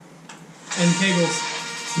and Kegels.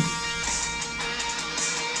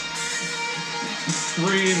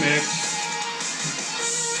 Remix.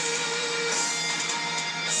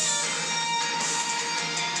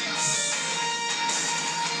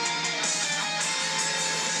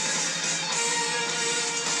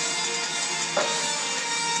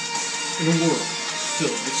 In a world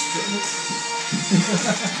filled with struggles.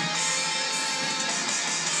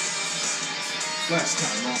 Last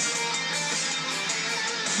time on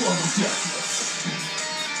Club of Deathless.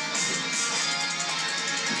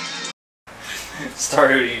 Start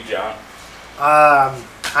with you, John.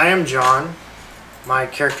 I am John. My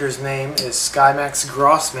character's name is Skymax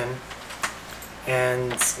Grossman.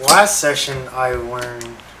 And last session I learned...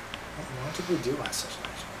 What did we do last session,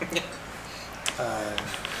 actually?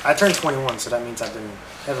 I turned 21, so that means I've been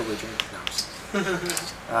heavily drinking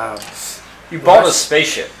now. You bought a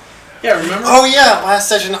spaceship. Yeah, remember? Oh yeah, last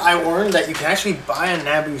session I learned that you can actually buy a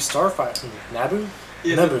Naboo starfighter. Naboo?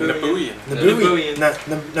 Yeah, Nabooian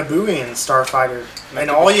starfighter. And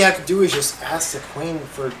all you have to do is just ask the queen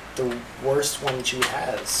for the worst one she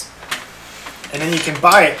has. And then you can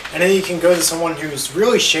buy it. And then you can go to someone who's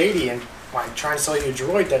really shady and like trying to sell you a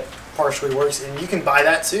droid that partially works, and you can buy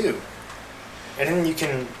that too. And then you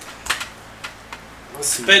can... Let's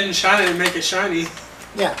see. Spit and shine it and make it shiny.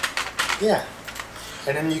 Yeah. Yeah.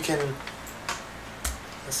 And then you can...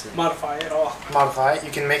 Let's see. Modify it all. Modify it. You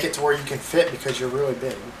can make it to where you can fit because you're really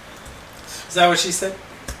big. Is that what she said?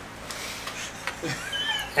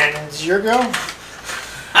 And your go?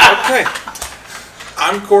 Okay.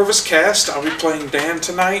 I'm Corvus Cast. I'll be playing Dan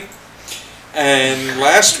tonight. And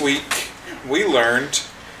last week we learned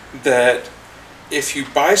that if you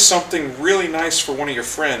buy something really nice for one of your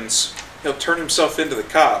friends, he'll turn himself into the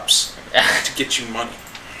cops to get you money.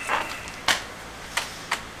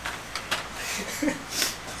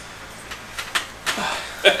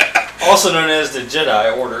 Also known as the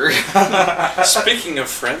Jedi Order. Speaking of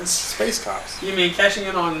friends, Space cops. You mean cashing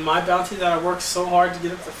in on my bounty that I worked so hard to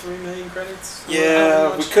get up to 3 million credits?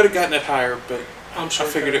 yeah, we could have gotten it higher, but I'm sure I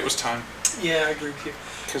figured it was time Yeah, I agree with you.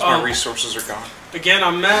 because my resources are gone. Again,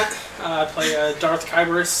 I'm Matt. I play Darth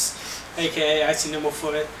Kyberus, aka Icy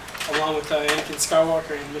Nimblefoot, along with Anakin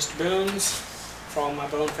Skywalker and Mr. Bones, for all my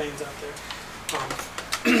Bone fans out there.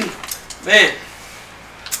 Man,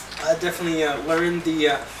 I definitely learned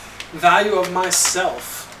the value of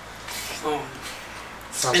myself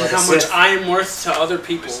Sounds and like a how much Sith. I am worth to other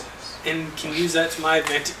people, and can use that to my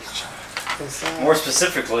advantage. More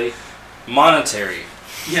specifically, monetary.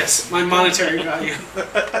 Yes, my monetary value.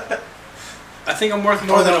 I think I'm worth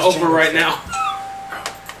more than that was Oprah right now.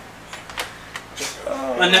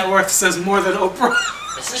 Oh. My net worth says more than Oprah.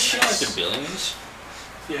 Isn't she like the billions?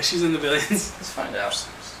 Yeah, she's in the billions. Let's find out.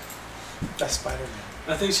 That's Spider-Man.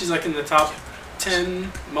 I think she's like in the top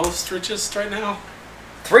 10 most richest right now.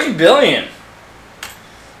 3 billion.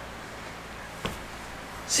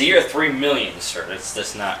 See, you're at 3 million, sir.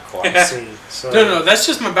 That's not quite. See, so No, that's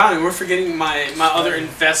just my bounty. We're forgetting my other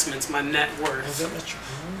investments, my net Is worth. that Mr.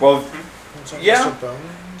 Bones? Well, Is that yeah. Mr.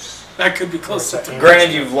 Bones? That could be close Or is to that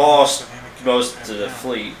granted, you've lost most of the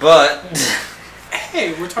fleet, but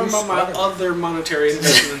Hey, we're talking Who's about my Spider-Man? other monetary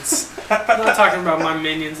investments. I'm not talking about my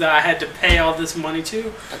minions that I had to pay all this money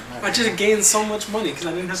to. I just gained so much money because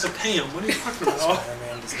I didn't have to pay them. What are you talking about?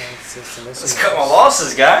 Spider-Man does not exist in this let's universe. cut my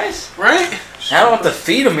losses, guys. Right? I don't have to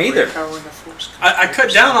feed them either. Power in the Force. I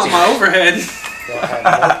cut down on my overhead. Well, I have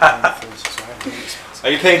more power forces, so I have no responsibility.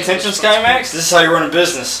 Are you paying attention, Skymax? This is how you run a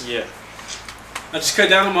business. Yeah. I just cut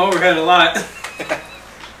down on my overhead a lot.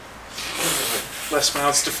 Less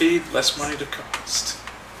mouths to feed, less money to cost.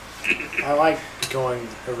 I like going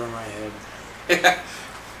over my head.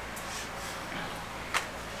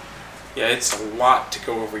 Yeah, it's a lot to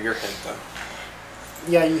go over your head, though.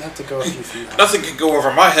 Yeah, you have to go a few feet high. Nothing can go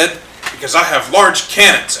over my head because I have large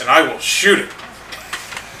cannons and I will shoot it.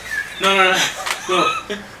 No.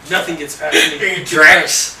 Nothing gets past me.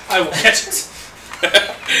 Drax. I will catch it.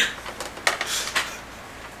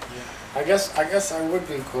 I guess I would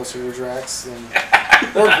be closer to Drax than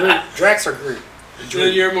or Groot. Drax or Groot.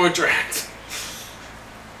 Then you're more dragged.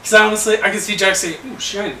 Because honestly, I can see Jack saying, "Ooh,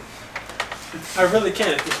 shiny." I really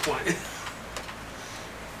can at this point.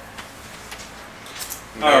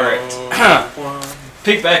 Alright.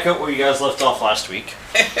 Pick back up where you guys left off last week.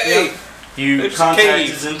 Hey! You There's a contacted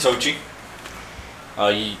cave. Zentochi.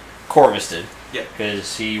 Corvus did. Yeah.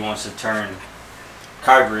 Because he wants to turn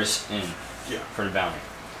Kyberus in Yeah. for the bounty.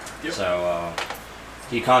 Yep. So,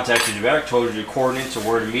 he contacted you back, told you the coordinates of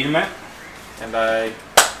where to meet him at. And I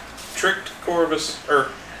tricked Corvus,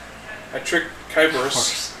 I tricked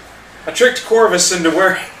Kyberus. I tricked Corvus into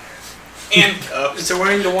where handcuffs. Is it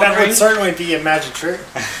wearing the one That ring? would certainly be a magic trick.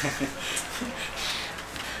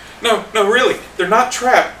 No, really, they're not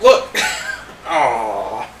trapped. Look.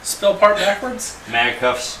 Oh, Spell part backwards? Mag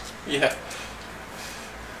cuffs. yeah.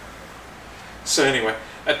 So anyway,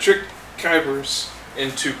 I tricked Kybers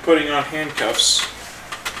into putting on handcuffs,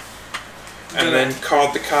 and then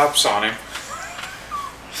called the cops on him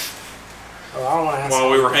Oh, I don't want to ask.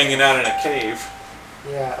 while we were hanging out in a cave.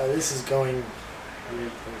 Yeah, this is going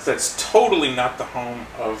weird place. That's totally not the home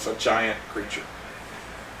of a giant creature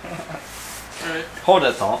Alright. Hold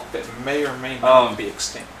that thought. that may or may not be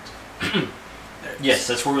extinct. Yes,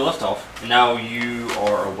 that's where we left off. Now you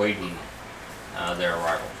are awaiting their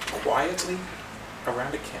arrival. Quietly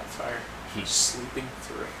around a campfire, he's sleeping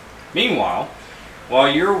through. Meanwhile, while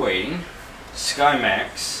you're waiting,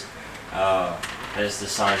 SkyMax has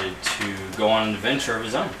decided to go on an adventure of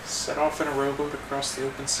his own. Set off in a rowboat across the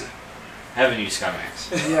open sea. Haven't you,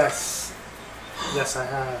 SkyMax? Yes. Yes, I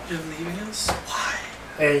have. You're leaving us? Why?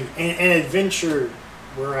 An adventure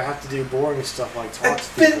where I have to do boring stuff like talk to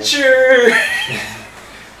people. Adventure!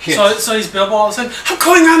 So he's Bilbo all of a sudden, I'm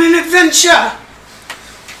going on an adventure!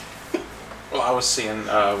 Well, I was seeing,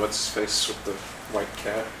 what's his face with the white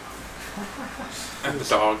cat. And the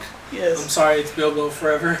dog. I'm sorry, it's Bilbo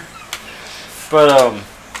forever. But,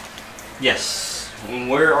 yes.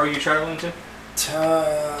 Where are you traveling to?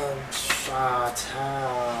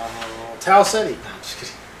 Tau City. No, I'm just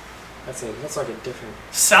kidding. That's like a different.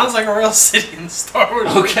 Sounds like a real city in the Star Wars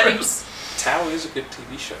Okay. universe. Tao is a good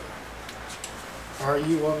TV show. Are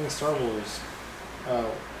you loving Star Wars?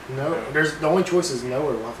 No. There's the only choice is no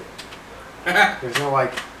or love it. There's no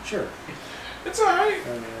like sure. It's alright.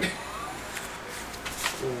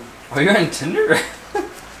 Are you on Tinder?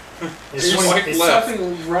 It's Just wanting- like it's- left.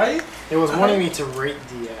 Something right? It was wanting me to rate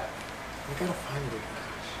the app. I gotta find it.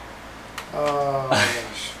 Oh my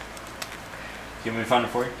gosh. You want me to find it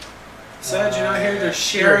for you? Sad you're not here. They're Here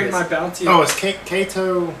sharing it is. my bounty. Oh, it's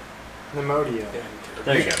Kato Nemodia.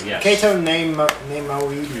 There you go, yes. Kato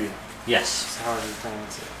Nemoidia. Yes. That's how you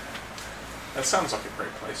pronounce it. That sounds like a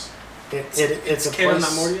great place. It's a Kato place.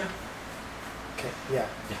 Namordia? Okay, yeah.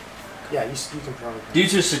 Yeah, you can probably. Due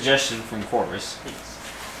to a suggestion from Corvus,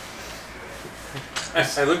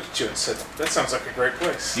 I looked at you and said, that sounds like a great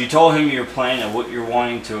place. you told him your plan and what you're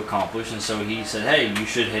wanting to accomplish, and so he said, hey, you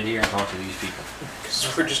should head here and talk to these people.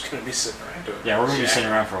 Because we're just going to be sitting around doing Yeah, we're going to be sitting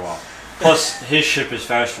around for a while. Plus, his ship is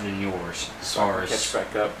faster than yours as So I far can catch as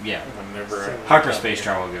back up yeah, whenever hyperspace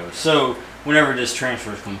travel goes. So, whenever this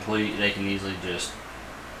transfer is complete, they can easily just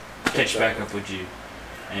catch back up with you.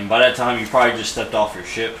 And by that time, you probably just stepped off your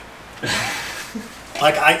ship.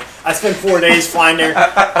 Like I spent 4 days flying there.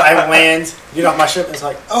 I land, get off my ship, and it's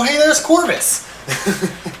like, oh hey, there's Corvus.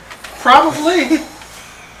 Probably.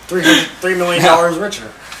 $3 million richer,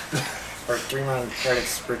 or 3 million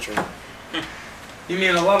credits richer. You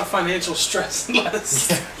mean a lot of financial stress less.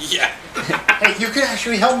 Yeah. Hey, you could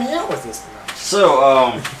actually help me out with this.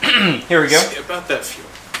 So, here we go. See about that fuel.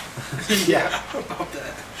 Yeah. How about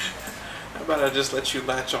that? How about I just let you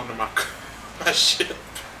latch onto my ship?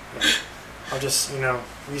 I'll just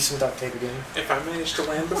use some duct tape again. If I manage to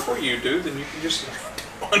land before you do, then you can just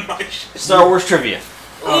land on my ship. Star Wars trivia.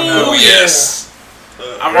 Oh, yes.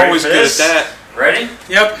 I'm Ready always for good this? at that. Ready?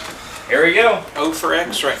 Yep. Here we go. O for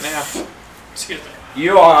X right now. Excuse me.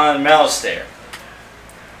 You on Malastare.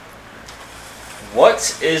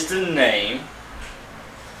 What is the name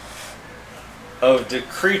of the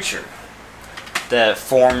creature that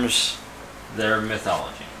forms their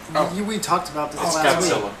mythology? Oh. We talked about this It's last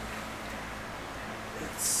week. Godzilla.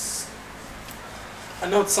 I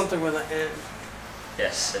know it's something with an N.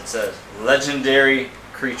 Yes, it's a legendary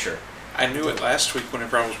creature. I knew it last week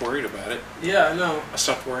whenever I was worried about it. Yeah, I know. I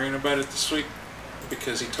stopped worrying about it this week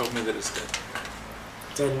because he told me that it's dead.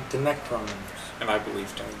 The Necrons. And I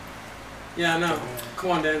believed him. Yeah, I know.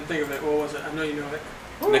 Come on, Dan, think of it. What was it? I know you know it.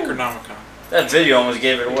 Necronomicon. That video almost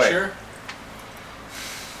gave it Are you away. sure?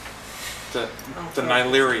 The Oh, the fuck.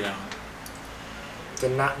 Nylerion. The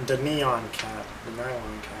Neon Cat. The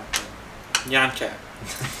Nylon Cat. Nyan Cat.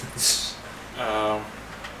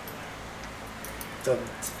 The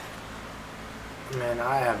Man,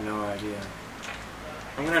 I have no idea.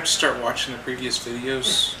 I'm gonna have to start watching the previous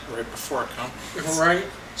videos right before I come, Right?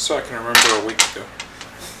 so I can remember a week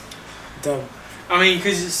ago. I mean,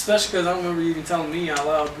 especially because I don't remember you even telling me out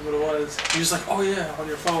loud what it was. You're just like, oh yeah, on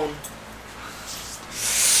your phone.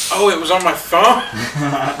 Oh, it was on my phone.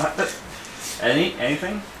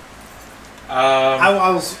 Anything?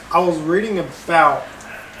 I was reading about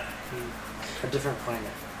a different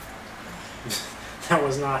planet. That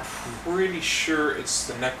was not. Pretty sure it's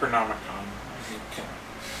the Necronomicon.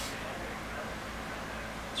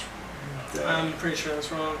 I'm pretty sure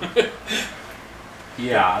that's wrong.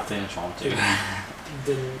 Yeah, I think it's wrong too.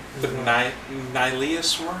 The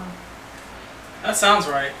Nihilius worm? That sounds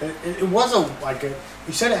right. It was like a.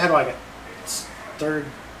 You said it had like a third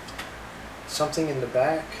something in the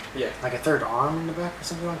back, Yeah. like a third arm in the back or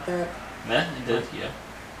something like that. Yeah, it did. Yeah.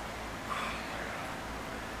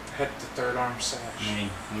 Had the third arm sash. I mean,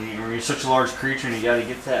 when you're such a large creature and you got to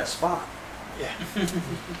get to that spot. Yeah.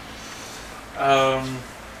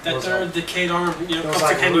 That Was third decayed arm, you know, it was comes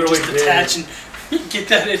like to hand you really just big. detach and get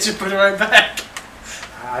that itch and put it right back.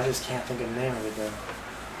 I just can't think of the name of it though.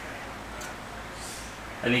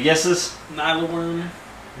 Any guesses? Nylaworm.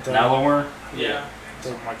 The, Nihilworm? Yeah.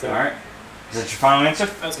 Something like All that. right. Is that your final answer?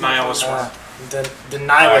 That's my Nihilus worm. the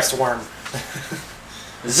nihilist worm.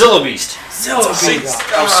 Zilla Beast. Zilla See, Beast.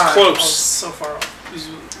 I was I was close. so far off.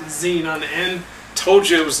 Zine on the end. Told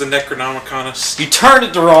you it was the Necronomiconus. You turned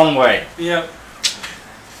it the wrong way. Yep.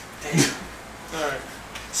 Damn. Alright.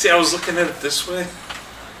 See, I was looking at it this way.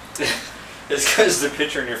 It's because the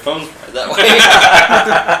picture in your phone's right that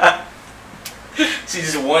way. See,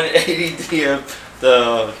 just 180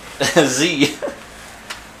 the Z.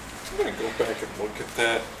 I'm gonna go back and look at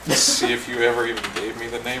that. See if you ever even gave me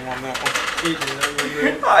the name on that one. He did, I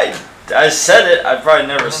remember it. I said it. I probably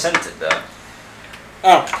never sent it though.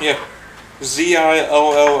 Oh, yeah.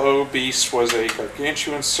 Zillo beast was a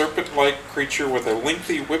gargantuan serpent-like creature with a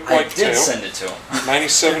lengthy I whip-like did tail. send it to him.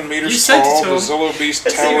 97 You meters sent it tall, to the him. Zillo beast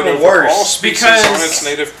It's towered even over worse, all species because- on its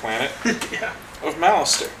native planet Yeah. of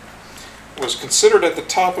Malister. Was considered at the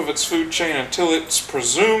top of its food chain until its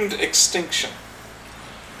presumed extinction.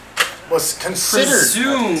 Was considered.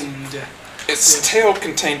 Presumed. Its tail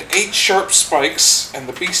contained 8 sharp spikes, and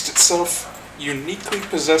the beast itself uniquely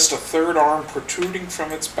possessed a third arm protruding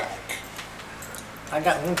from its back. I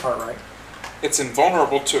got one part right. It's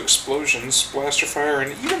invulnerable to explosions, blaster fire,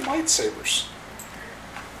 and even lightsabers.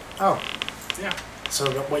 Oh, Yeah. so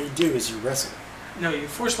what you do is you wrestle. No, you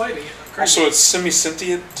force lightning it. Crazy. Also, it's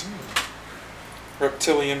semi-sentient,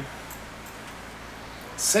 reptilian.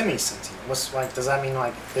 Semi-sentient. What's like? Does that mean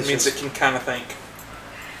like? It means it can kind of think.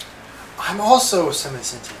 I'm also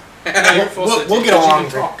semi-sentient. No, you're we'll- full we'll sentient get because you along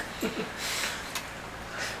can talk.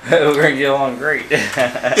 We're gonna get along great.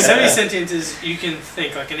 Semi-sentient is you can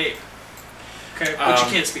think like an ape. Okay, but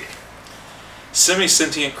you can't speak.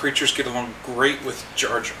 Semi-sentient creatures get along great with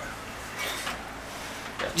Jar Jar.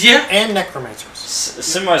 Yeah. And necromancers.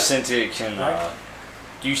 Semi-sentient can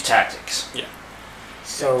use tactics.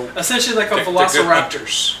 So Essentially like a They're good velociraptor.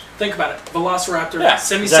 hunters. Think about it. Velociraptor, Yeah,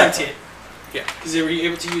 semi-sentient. Yeah. Because they were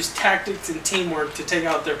able to use tactics and teamwork to take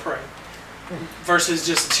out their prey. Versus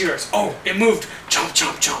just a T-Rex. Oh, it moved. Jump,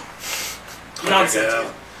 jump, jump.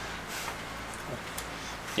 Non-sentient.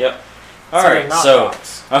 Yep. so All they're right. not So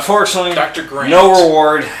dogs. unfortunately, Dr. Grant. no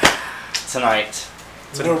reward tonight.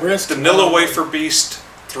 No risk. Vanilla no Wafer Beast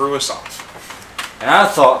threw us off. And I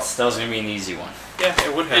thought that was gonna be an easy one. Yeah,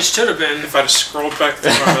 it would It have. should have been. If I'd have scrolled back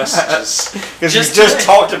through my messages. Because Just we just today.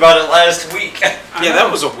 talked about it last week. I Yeah, know.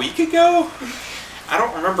 that was a week ago? I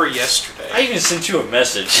don't remember yesterday. I even sent you a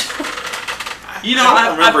message. You know, I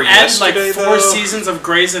don't I've remember added like yesterday, 4 though. seasons of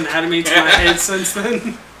Grey's Anatomy to my head since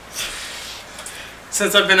then.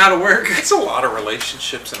 Since I've been out of work. It's a lot of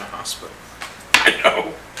relationships in a hospital. I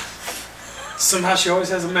know. Somehow she always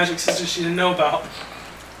has a magic sister she didn't know about.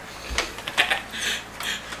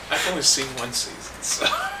 I've only seen one season, so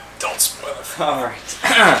don't spoil it. All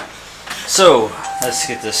right. So let's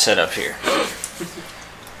get this set up here.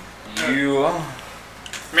 You.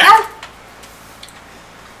 Meow!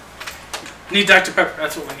 Need Dr. Pepper,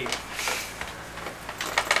 that's what we need.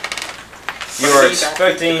 You are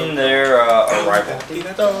expecting their arrival.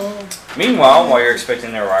 Meanwhile, while you're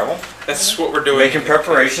expecting their arrival, That's what we're doing. making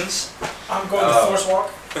preparations. I'm going to Force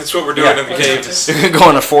Walk. That's what we're doing in the Yeah. caves. You're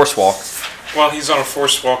going to force walk. While he's on a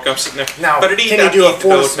force walk, I'm sitting there. Now, can you do a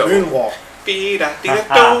forced moonwalk?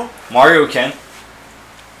 Mario can.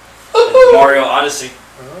 Mario Odyssey.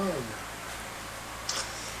 Oh.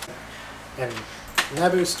 And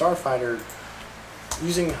Naboo Starfighter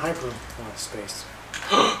using hyper space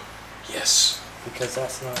Yes. because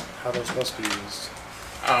that's not how they're supposed to be used.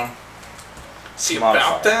 See, Modifier.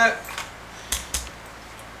 about that,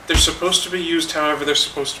 they're supposed to be used however they're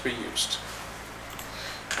supposed to be used.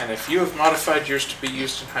 And if you have modified yours to be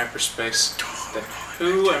used in hyperspace, then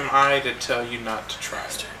who am I to tell you not to try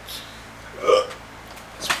it?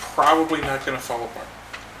 It's probably not going to fall apart.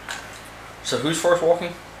 So who's force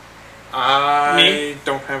walking? I Me?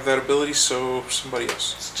 don't have that ability, so somebody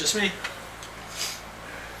else. It's just me.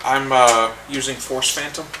 I'm using Force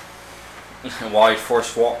Phantom. While he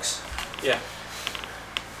force walks. Yeah.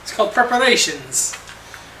 It's called preparations.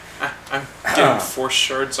 I'm getting force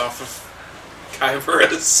shards off of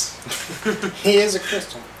Kyverus. He is a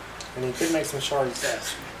crystal, and he could make some shards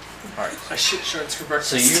fast. Alright. I shit shards for So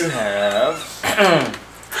breakfast. you have.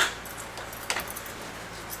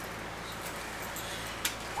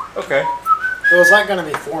 Okay. So it's like going to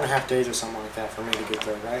be 4.5 days or something like that for me to get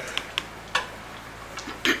there, right?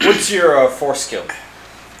 What's your force skill?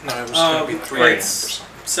 No, it was going to be 3 right. a.m. or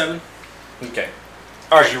something. 7. Okay.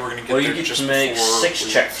 Alright, you were going to get Well, there you get just to make before 6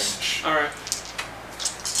 we checks. finish. All right.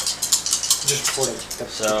 Just before the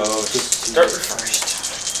So start with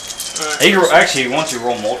first. All right. Hey, actually, you want to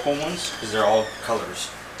roll multiple ones because they're all colors.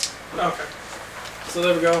 Okay. So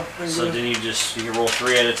there we go. So then you can roll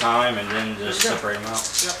 3 at a time and then just There we go. separate them out.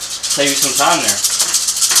 Yep. Save you some time there.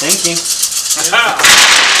 Thinking.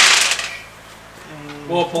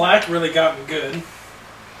 Well, black really got me good.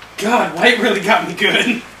 God, white really got me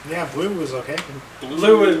good. Yeah, blue was okay.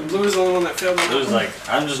 Blue is the only one that failed me. It was like,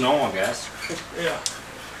 I'm just normal, guys. Yeah.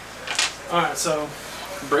 All right, so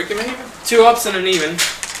Breaking even? 2 ups and an even.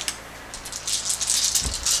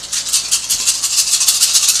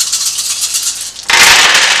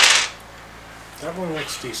 That one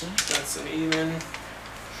looks decent. That's an even.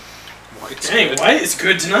 White's Dang, good. white is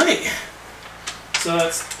good tonight. So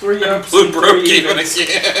that's 3 ups Blue and broke 3 even evens.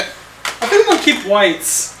 again. I think I'm gonna keep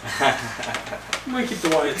whites. I'm gonna keep the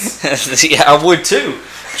whites. Yeah, I would too.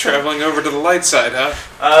 Traveling over to the light side,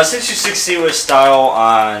 huh? Since you succeed with style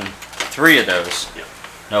on 3 of those. Yep.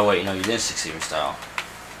 No, wait, no, you didn't succeed with style.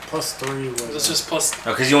 Plus 3 was. It's just plus.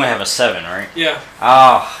 No, because you only have a 7, right? Yeah,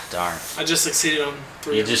 Ah, darn. I just succeeded on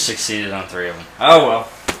 3. You just succeeded on 3 of them. Oh, well.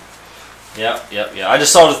 Yep. I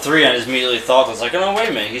just saw the 3 and I just immediately thought, I was like, oh, no, wait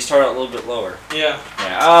a minute. He started out a little bit lower. Yeah.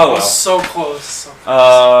 Yeah, I oh, was well. so close. So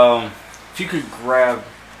close. If you could grab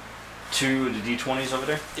 2 of the D20s over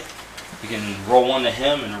there. Yeah. You can roll one to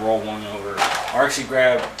him and roll one over. Or actually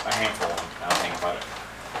grab a handful of them. I don't think about it.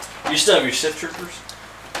 You still have your Sith Troopers?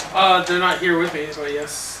 They're not here with me, so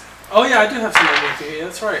yes. Oh yeah, I do have someone with me.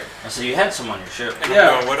 That's right. I said you had some on your ship. And Yeah.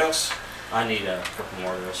 I'm going, what else? I need a couple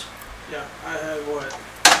more of those. Yeah, I had what?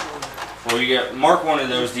 Well, you get mark one of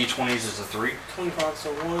those D20s as a 3. 25,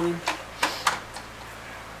 so 1.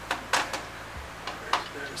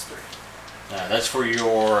 There's 3. That's for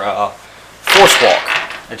your Force Walk.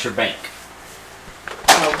 That's your bank.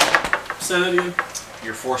 Say that again.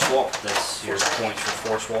 Your Force Walk. That's your points for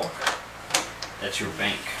Force Walk. That's your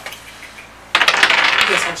bank. I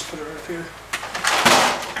guess I'll just put it right up here.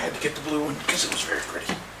 I had to get the blue one because it was very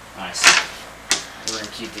pretty. Nice. We're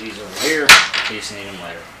gonna keep these over here in case you need them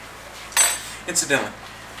later. Incidentally,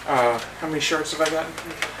 how many shards have I gotten?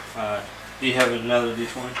 Do you have another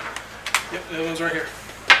D20? Yep, that one's right here.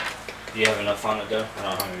 Do you have enough on it though? I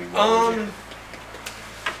don't know how many rolls you-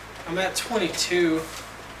 I'm at 22,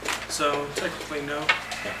 so technically no.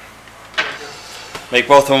 Okay. There we go. Make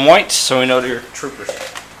both of them white so we know they're troopers.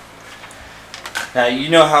 Now you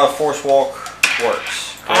know how a Force Walk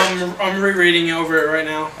works. correct? I'm rereading over it right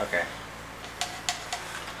now. Okay.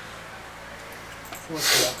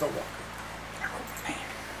 Force Walker.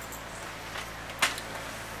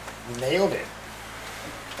 Nailed it.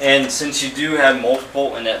 And since you do have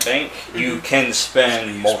multiple in that bank, you can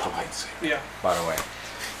spend multiple. Yeah. By the way,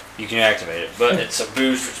 you can activate it, but it's a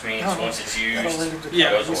boost, which means Oh, once it's That'll used, render the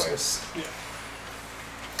Yeah. card Goes away. useless. Yeah.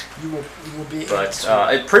 You will be. but able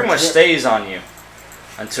to it pretty much grip stays on you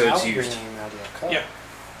until it's out used. bringing out your card. Yeah.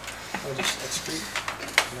 Oh, just execute.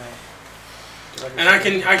 No. And I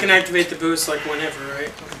can activate the boost like whenever,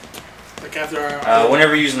 right? Like after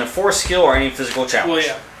Whenever you're using a force skill or any physical challenge. Well,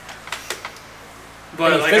 yeah.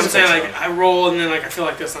 But Any like I'm physical saying, like challenge. I roll and then like I feel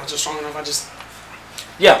like that's not just strong enough. I just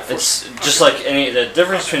Yeah, it's just like any. The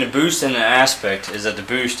difference between a boost and an aspect is that the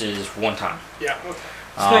boost is one time. yeah. Okay.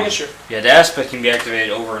 Just making sure. Yeah, the aspect can be activated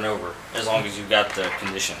over and over as long as you've got the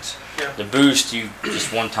conditions. Yeah. The boost, you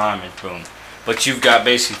just one time and boom. But you've got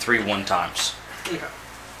basically 3 one-times. Okay.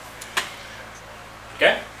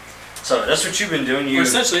 Okay? So that's what you've been doing. We're You've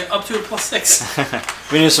essentially up to a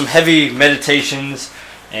 +6. been doing some heavy meditations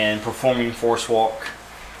and performing Force Walk,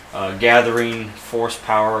 gathering Force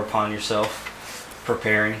power upon yourself,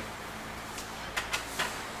 preparing.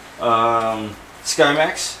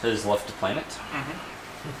 Skymax has left the planet.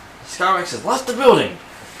 Skymax has left the building.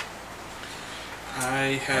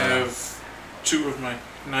 I have 2 of my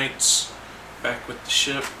knights back with the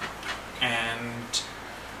ship, and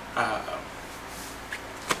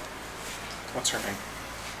what's her name?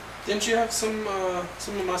 Didn't you have some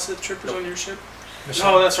of my Sith troopers on your ship?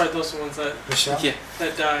 Michelle. No, that's right. Those are the ones Michelle. Yeah.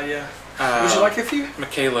 that died. Yeah. Uh, Would you like a few?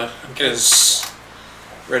 Michaela is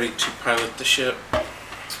ready to pilot the ship.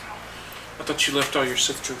 I thought you left all your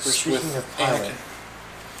Sith troopers Speaking with of pilot. Anakin.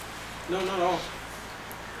 No, not all.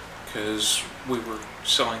 Because we were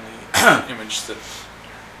selling the image that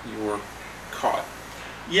you were caught.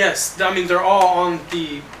 Yes, I mean they're all on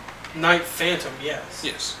the Night Phantom. Yes.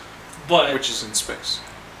 Yes. But Which is in space.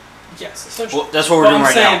 yes, essentially. Well, that's what we're But doing I'm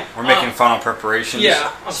right saying, now. We're making final preparations.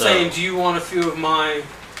 Yeah, I'm so- saying, do you want a few of my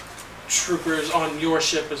troopers on your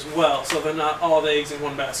ship as well, so they're not all the eggs in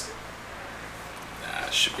one basket? Nah,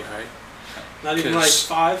 it should be alright. Not even like 'Cause-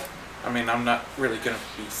 5? I mean, I'm not really going to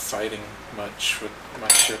be fighting much with my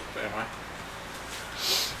ship, am I?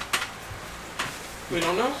 We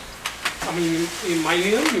don't know. I mean, you might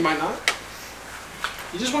need them, you might not.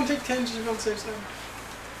 You just want to take 10 just to be on the safe side.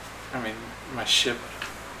 I mean, my ship,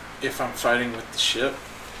 if I'm fighting with the ship,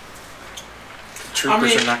 the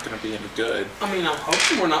troopers are not going to be any good. I mean, I'm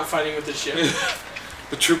hoping we're not fighting with the ship.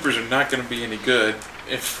 The troopers are not going to be any good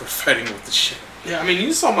if we're fighting with the ship. Yeah, I mean,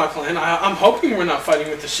 you saw my plan. I'm hoping we're not fighting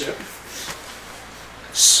with the ship.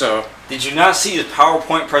 So, Did you not see the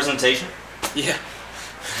PowerPoint presentation? yeah,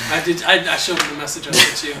 I did. I showed him the message I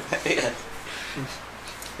sent you. Yeah.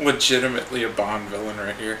 legitimately a Bond villain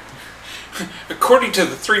right here. According to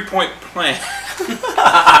the 3-point plan.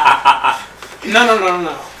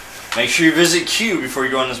 No. Make sure you visit Q before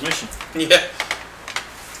you go on this mission. Yeah.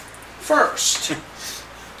 First,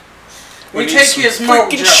 we need take some his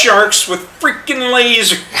freaking mojo. sharks with freaking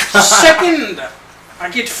lasers. Second, I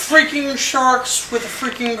get freaking sharks with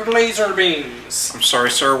freaking laser beams. I'm sorry,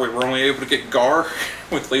 sir. We were only able to get Gar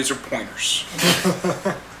with laser pointers.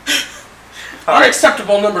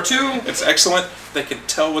 Unacceptable number 2. It's excellent. They can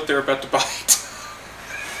tell what they're about to bite.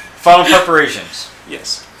 Final preparations.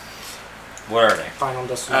 Yes. What are they? Final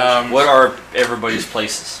destination. What are everybody's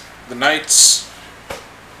places? The Knights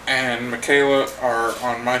and Michaela are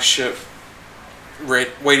on my ship,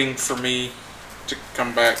 waiting for me to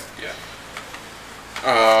come back. Yeah.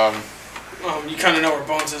 Um, You kind of know where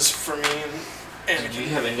Bones is for me and Do you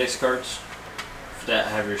Anakin. have index cards that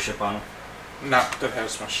have your ship on them? not that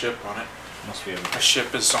has my ship on it. Must be able My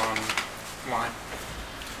ship is online.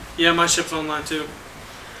 Yeah, my ship's online too.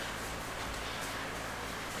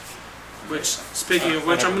 Which, speaking of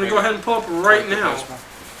which, I'm going to go ahead and pull up right now.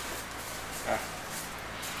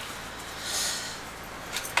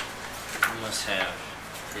 I must have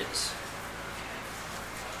his.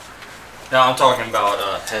 No, I'm talking about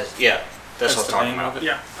that's That's what the I'm talking name about. of it?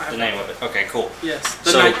 Yeah, I have The name of it. Okay, cool. Yes.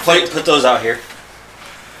 The So Night put those out here,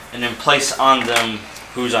 and then place on them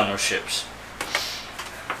who's on those ships.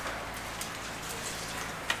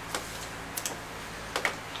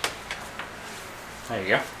 There you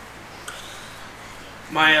go.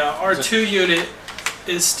 My R2 unit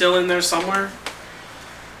is still in there somewhere.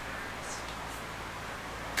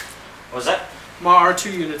 What was that? My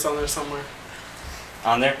R2 unit's on there somewhere.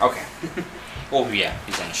 On there? Okay. Oh yeah,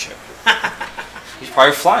 he's on the ship. He's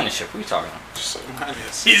probably flying the ship. What are you talking about? Just like mine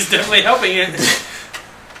is. He's definitely helping it.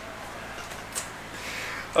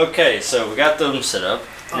 Okay, so we got them set up.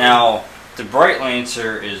 Now, the Bright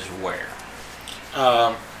Lancer is where?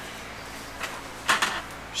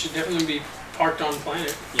 Should definitely be parked on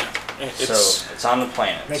planet. Yeah. It's So it's on the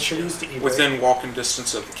planet. Make sure to use the e-brake. within walking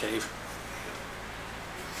distance of the cave.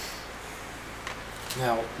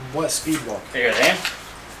 Now, what speed walk? Here you go, Dan.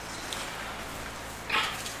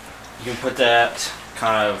 You can put that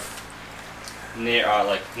kind of near,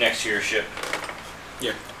 like next to your ship.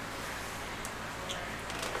 Yeah.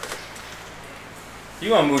 You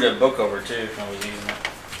want to move that book over too if I was using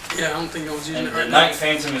it. Yeah, I don't think I was using And it the right Night now.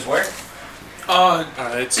 Phantom is where?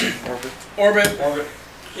 It's in orbit Orbit. Orbit.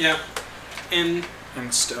 Yeah. In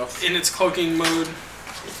and stealth. its cloaking mode.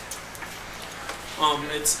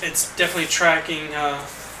 It's definitely tracking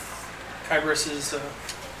Kybrus's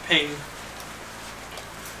ping.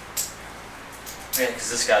 Yeah,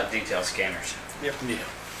 because this got detailed scanners. Yep. Yeah.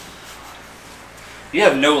 You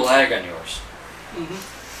have no lag on yours.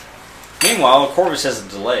 Mm-hmm. Meanwhile, Corvus has a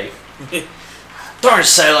delay. Darn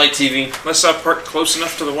satellite TV. Unless I park close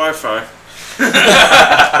enough to the Wi-Fi.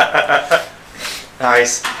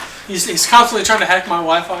 Nice. He's constantly trying to hack my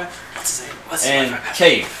Wi-Fi. What's his name? What's his And Wi-Fi?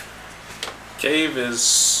 Cave. Cave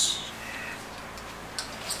is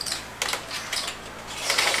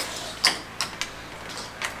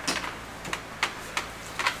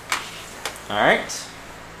Alright.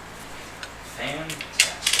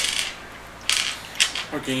 Fantastic.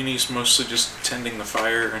 Organi's mostly just tending the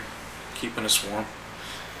fire and keeping us warm.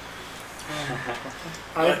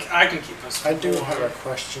 I can keep us. I do warm. have a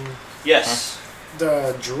question. Yes.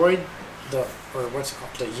 The droid, or what's it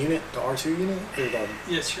called? The unit, the R2 unit? Or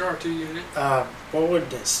Yes, your R2 unit. what would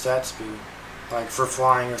the stats be? like for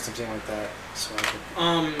flying or something like that. So I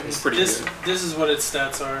could, It's pretty this good. this is what its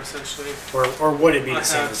stats are essentially. or would it be I the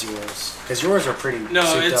same have- as yours? Because yours are pretty No,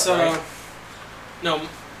 souped it's up, right? no,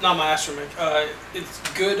 not my astromech. It's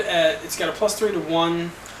good at. It's got a +3 to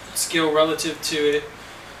 1 skill relative to it.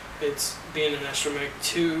 It's being an astromech.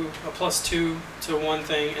 A +2 to one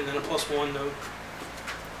thing, and then a +1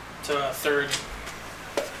 to a third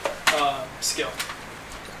skill.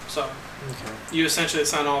 So Okay. you essentially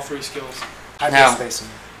assign all 3 skills. I Now- just basing.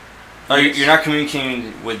 Oh, you're not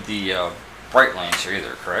communicating with the Bright Lancer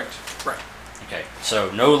either, correct? Right. Okay, so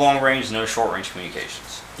no long range, no short range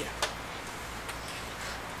communications. Yeah.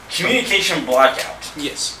 Communication blackout.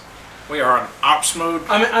 Yes. We are on ops mode.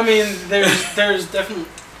 I mean, there's definitely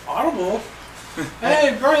audible.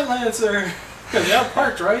 Hey, Bright Lancer, because you're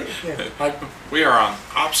parked, right? Yeah. We are on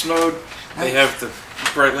ops mode. They have the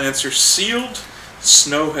Bright Lancer sealed.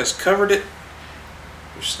 Snow has covered it.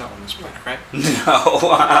 There's snow on this planet, right?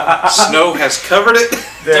 No. Snow has covered it.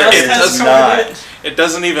 Dust It has does covered not. it. It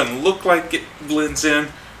doesn't even look like it blends in.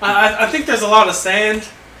 I think there's a lot of sand.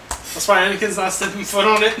 That's why Anakin's not stepping foot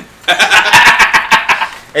on it.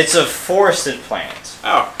 It's a forested planet.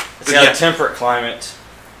 Oh. It's got a temperate climate.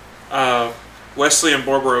 Wesley and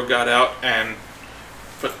Borboro got out and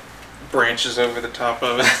put branches over the top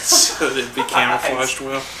of it so that it'd be camouflaged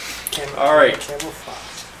well. All right. Camouflage.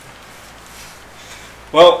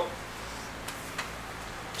 Well,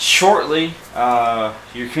 shortly,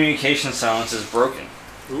 your communication silence is broken.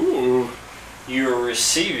 Ooh. You are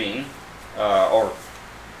receiving, or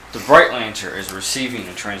the Bright Lancer is receiving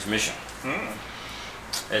a transmission. Mm.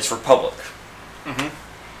 It's Republic. Mm-hmm.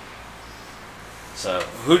 So,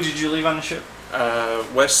 who did you leave on the ship?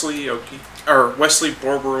 Wesley, Wesley,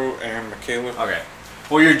 Borboro, and Michaela. Okay.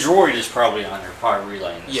 Well, your droid is probably on there, probably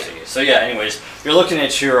relaying this Yeah. to you. So yeah, anyways, you're looking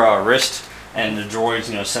at your wrist, and the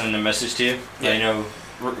droid's sending a message to you. Yeah.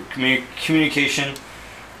 Communication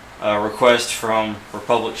request from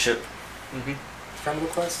Republic ship. Mm-hmm. Friend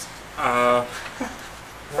request?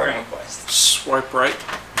 Friend request. Swipe right.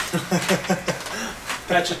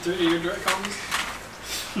 Patch it through to your direct comms.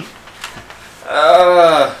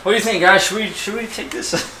 What do you think, guys? Should we take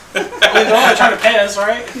this? I mean, they're only trying to pass,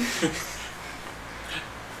 right?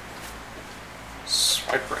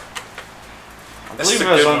 Swipe right. I That's believe the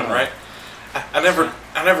it was good on one, the- right? I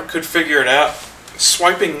never could figure it out.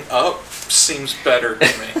 Swiping up seems better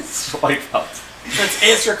to me. Swipe up. Let's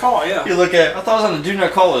answer call, yeah. You look at. I thought I was on the do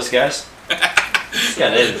not call list, guys. Yeah,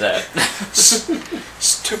 it is that.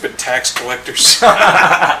 Stupid tax collectors.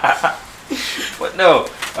 But no.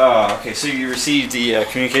 Okay, so you received the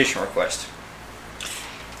communication request.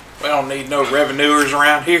 We don't need no revenuers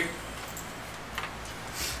around here.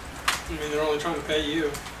 I mean, they're only trying to pay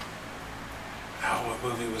you. Oh, what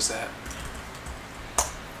movie was that?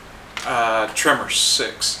 Tremors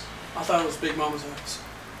 6. I thought it was Big Mama's house.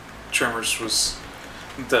 Tremors was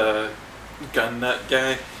the gun nut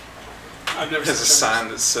guy. I've never Has a seen sign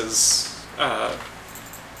that says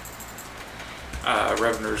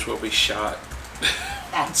revenuers will be shot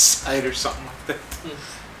on sight or something like that.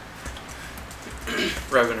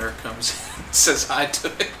 Revenuer comes in, says hi to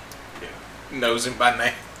it. Knows him by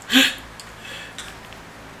name. You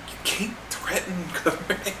can't threaten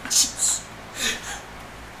government agents.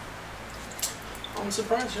 I'm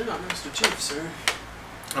surprised you're not Master Chief, sir.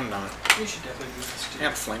 I'm not. You should definitely be Master I Chief.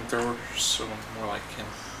 have flamethrowers, so I'm more like him.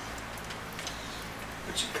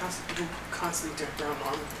 But you constantly dirt around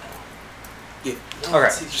armor. Yeah. No one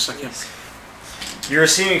Okay. sees Just you like do him. this. You're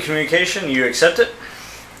receiving communication. You accept it,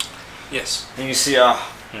 Yes. and you see a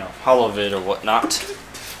holovid or whatnot.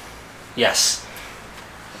 Yes,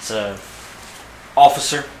 it's a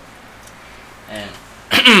officer, and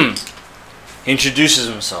he introduces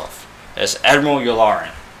himself as Admiral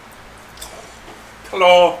Yularen.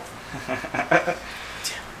 Hello.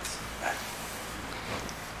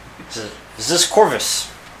 He says, "Is this Corvus?"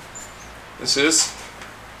 This is?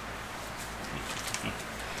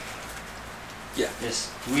 Yeah.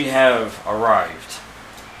 Yes. We have arrived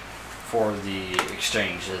for the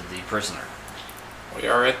exchange of the prisoner. We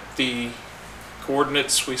are at the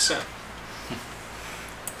coordinates we sent,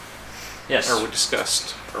 Yes. or we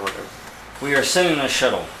discussed, or whatever. We are sending a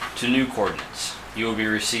shuttle to new coordinates. You will be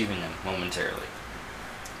receiving them momentarily.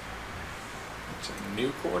 To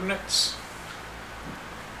new coordinates?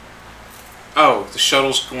 Oh, the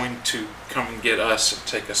shuttle's going to come and get us and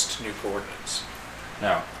take us to new coordinates.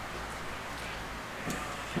 No.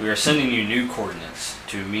 We are sending you new coordinates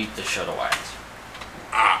to meet the shuttle at.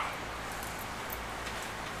 Ah.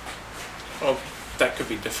 Well, that could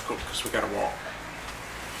be difficult because we gotta walk.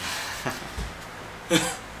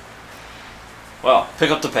 Well, pick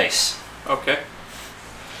up the pace. Okay.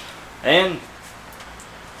 And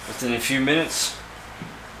within a few minutes,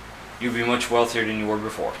 you'll be much wealthier than you were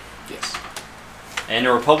before. Yes. And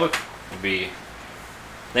the Republic will be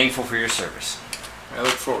thankful for your service. I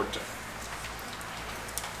look forward to it.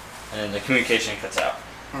 And the communication cuts out.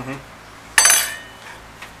 Mm-hmm.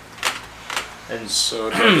 And So,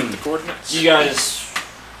 do I get the coordinates? you guys,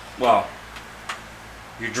 well,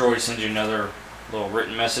 your droid sends you another little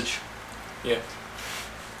written message. Yeah.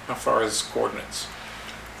 How far is coordinates?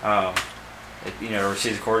 It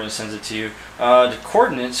receives the coordinates, sends it to you. The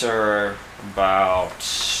coordinates are about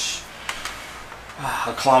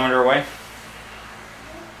a kilometer away.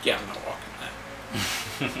 Yeah, I'm not walking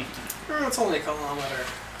that. It's only a kilometer.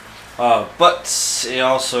 But it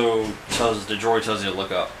also the droid tells you to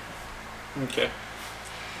look up. Okay.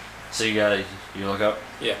 So you look up?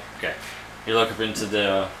 Yeah. Okay. You look up into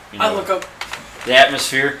the, I look up. the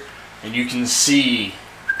atmosphere, and you can see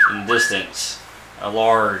in the distance a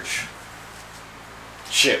large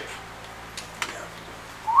ship.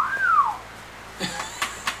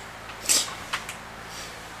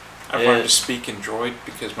 I've learned to speak in droid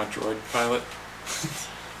because my droid pilot.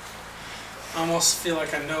 I almost feel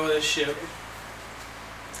like I know this ship.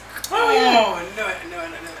 Oh, I know it.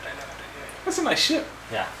 That's a nice ship.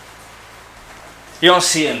 Yeah. You don't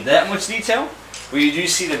see it in that much detail, but you do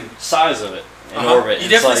see the size of it in orbit. You It's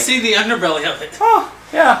definitely like, see the underbelly of it. oh,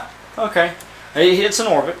 yeah, okay. It's in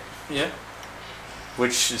orbit, Yeah.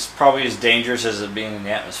 which is probably as dangerous as it being in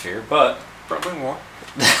the atmosphere, but Probably more.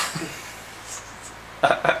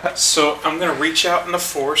 So I'm gonna reach out in the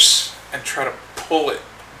force and try to pull it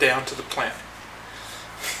down to the planet.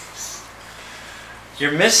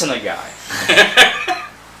 you're missing a guy.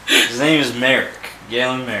 His name is Merrick,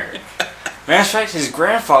 Galen Merrick. Matter of fact, his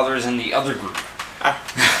grandfather is in the other group. I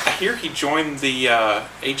hear he joined the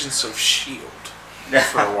Agents of S.H.I.E.L.D.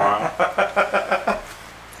 for a while.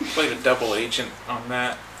 Played a double agent on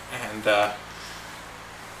that, and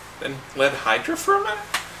then led Hydra for a minute.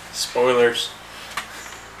 Spoilers.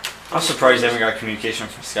 I'm surprised they haven't got communication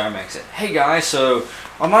from SkyMax. Said, hey guys, so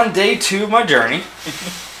I'm on day 2 of my journey.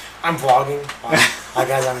 I'm vlogging. Hi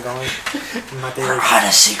guys, I'm going. My We're daily. on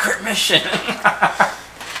a secret mission.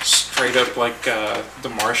 Straight up like The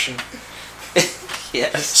Martian.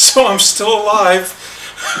 Yes. So I'm still alive.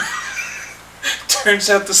 Turns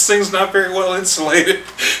out this thing's not very well insulated.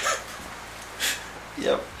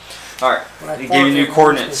 Yep. Alright, When I they fought gave you new it,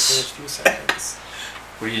 coordinates. it was for a few seconds.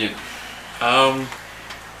 What do you do?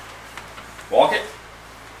 Walk it?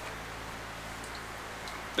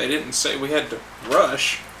 They didn't say we had to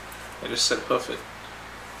rush. They just said hoof it.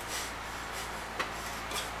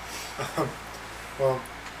 Well,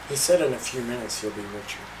 he said in a few minutes he'll be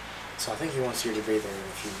richer. So I think he wants you to be there in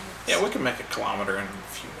a few minutes. Yeah, we can make a kilometer in a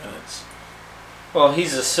few minutes. Well,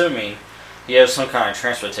 he's assuming you have some kind of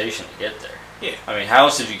transportation to get there. Yeah. I mean, how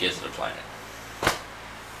else did you get to the planet?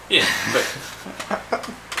 Yeah, but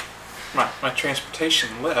my transportation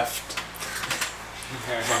left.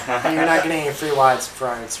 And you're not getting any free rides for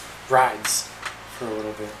a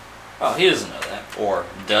little bit. Oh, he doesn't know that. Or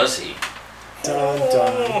does he? Dun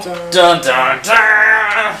dun dun. Dun dun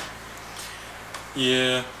dun!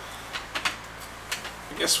 Yeah.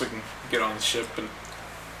 I guess we can get on the ship and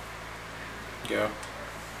go.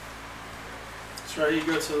 That's right, you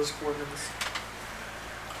go to those coordinates.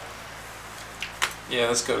 Yeah,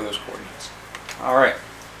 let's go to those coordinates. Alright.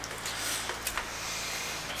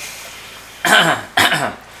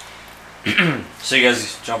 So you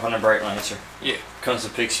guys jump on a Bright Lancer. Yeah. Comes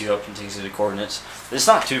and picks you up and takes you to the coordinates. It's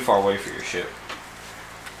not too far away for your ship.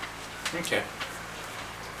 Okay.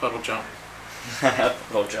 Puddle jump.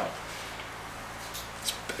 Little jump.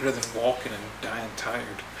 It's better than walking and dying tired.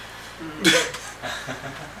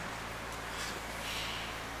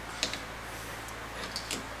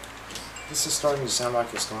 This is starting to sound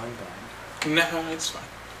like it's going bad. No, it's fine.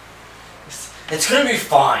 It's gonna be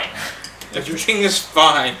fine. Everything is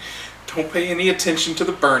fine. Don't pay any attention to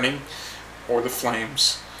the burning or the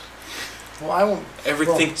flames. Well, I won't.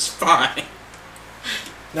 Everything's fine.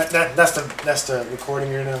 That's the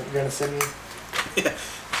recording you're gonna send me. Yeah.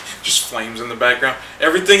 Just flames in the background.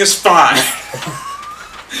 Everything is fine.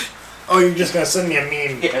 Oh, you're just gonna send me a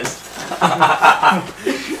meme. Yes.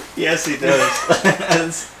 Yes, he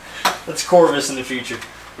does. That's Corvus in the future.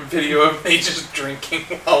 Video of me just drinking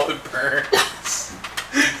while it burns.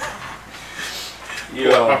 You,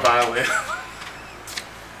 Pull out my violin.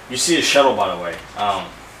 you see a shuttle, by the way.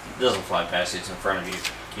 It doesn't fly past you, it's in front of you.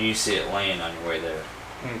 And you see it laying on your way there.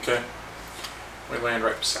 Okay. We land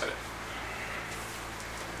right beside it.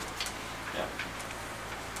 Yeah.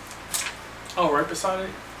 Oh, right beside it?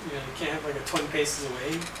 You know, you can't have like a 20 paces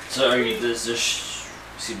away. So are you, is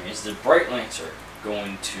the Bright Lancer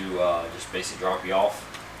going to just basically drop you off?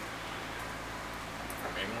 I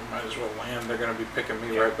mean, we might as well land. They're going to be picking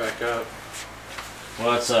me right back up.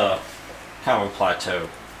 Well, it's kind of a plateau.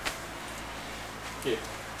 Yeah.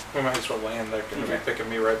 We might as well land. They're going to Okay. be picking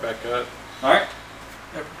me right back up. All right.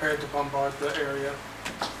 They're prepared to bombard the area.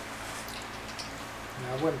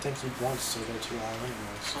 I wouldn't think he'd want to stay there too long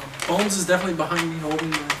anyways. Bones is definitely behind me holding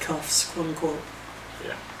my cuffs, quote unquote.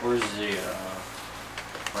 Yeah. Where's the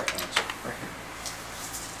Bright Lancer? Right here.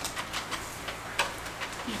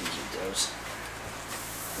 You can keep those.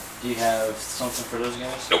 Do you have something for those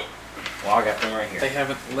guys? Nope. Well, I got them right here. They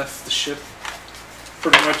haven't left the ship.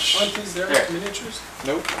 Pretty much. Aren't these their There. miniatures?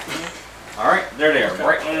 Nope. All right, there they are. Okay.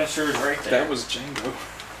 Bright Lancer is right there. That was Django.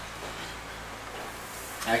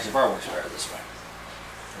 Actually, it probably works better this way.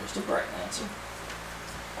 There's the Bright Lancer.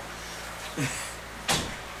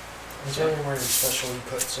 Is there anywhere special you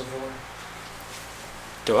put silverware?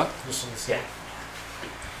 Do I? Just on the Yeah.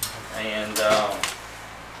 And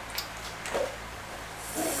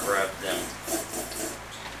grab them.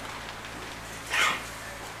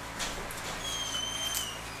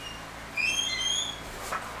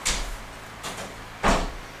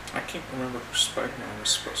 I can't remember who Spider-Man was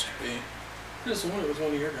supposed to be. This one, it was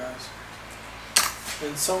one of your guys.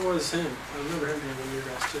 And so was him. I remember him being one of your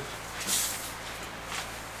guys too.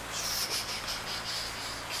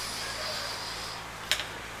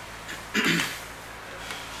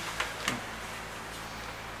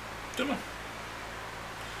 Don't know. I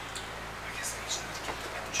guess they just need to get the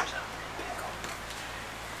pictures out.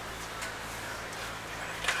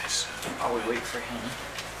 While we wait for him.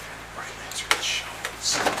 Bright Lancer gets shot.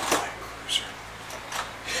 Flying cruiser.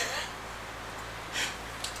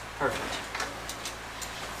 Perfect.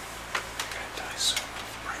 They're gonna die soon.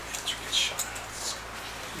 Bright Lancer gets shot out of the sky.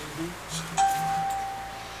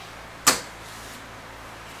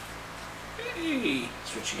 Hey.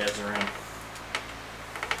 Switch you guys around.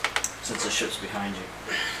 Since the ship's behind you.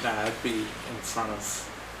 Nah, I'd be in front of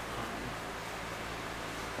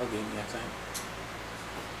Houdini, I think.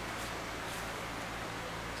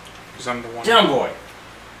 Because I'm the one. Down, boy!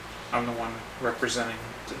 I'm the one representing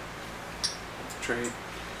the trade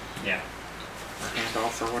Yeah. or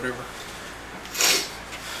handoff or whatever.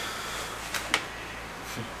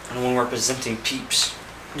 I'm the one representing Peeps.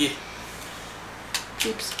 Yeah.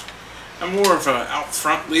 Oops. I'm more of a out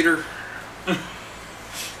front leader.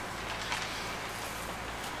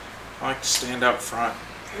 I like to stand out front.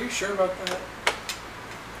 Are you sure about that,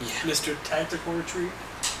 Yeah. Mr. Tactical Retreat?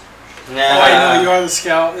 Nah. Oh, I know you are the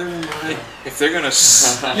scout. Never mind. If they're gonna,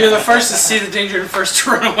 You're the first to see the danger and first to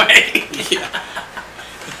run away. yeah.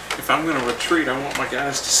 If I'm gonna retreat, I want my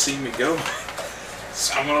guys to see me go.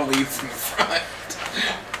 So I'm gonna lead from the front.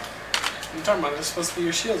 I'm talking about they're supposed to be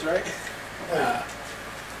your shields, right?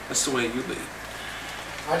 That's the way you lead.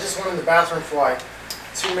 I just went in the bathroom for like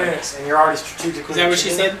 2 minutes and you're already strategically. Is that what she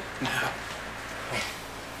said? No.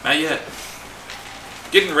 Not yet.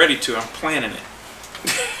 Getting ready to. I'm planning it.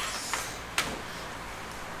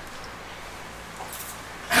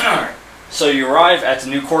 Alright. So you arrive at the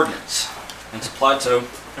new coordinates. It's a plateau.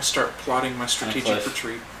 I start plotting my strategic cliff.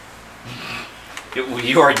 retreat. Well,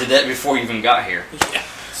 you already did that before you even got here. Yeah.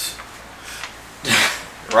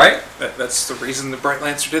 Right? That's the reason the Bright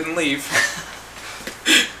Lancer didn't leave.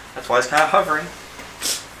 That's why it's kind of hovering.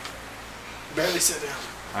 Barely sit down.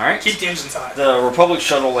 Alright. Keep the engines high. The Republic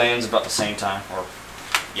shuttle lands about the same time. Or,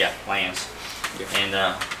 yeah, lands. Yeah. And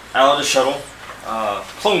out of the shuttle,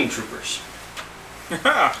 clone troopers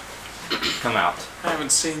I come out.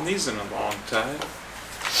 haven't seen these in a long time.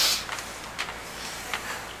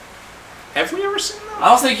 Have we ever seen them? I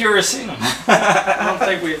don't think you've ever seen them. I don't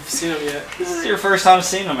think we've seen them yet. This is your first time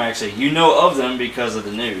seeing them, actually. You know of them because of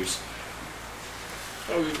the news.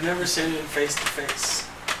 But we've never seen them face to face.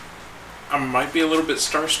 I might be a little bit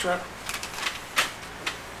starstruck.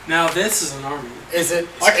 Now this is an army. Is it?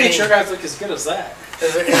 Why can't any- your guys look as good as that?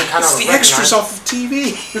 Is it any kind It's of the extras recognized- off of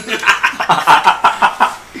TV.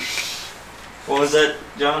 What was that,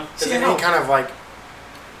 John? Is it any kind of like?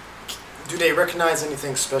 Do they recognize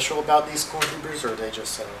anything special about these clone troopers, or are they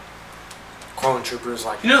just clone troopers?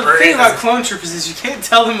 Like You know, the thing about clone troopers is you can't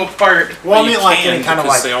tell them apart. Well, I You mean, like can, any kind of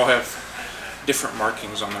because like, they all have different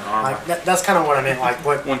markings on their armor. that's kind of what I meant. Like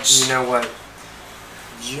what Once- you know what?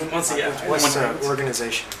 Once again, what's I know. the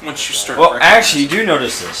organization? Once you start. Well, recognizing- actually, you do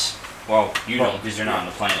notice this. Well, you don't because you're not on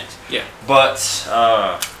the planet. Yeah. But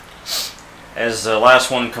as the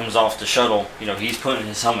last one comes off the shuttle, you know, he's putting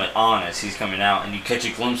his helmet on as he's coming out, and you catch a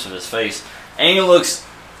glimpse of his face, and he looks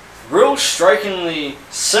real strikingly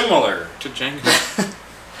similar To Django.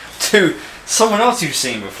 to someone else you've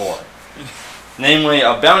seen before. Namely,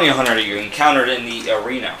 a bounty hunter that you encountered in the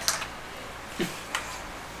arena.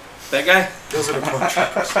 That guy? Those are the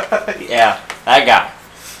portraits. Yeah, that guy.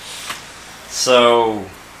 So,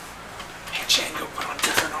 Hey, Django, put on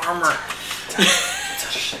different armor.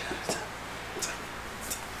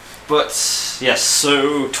 but yes,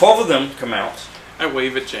 so 12 of them come out. I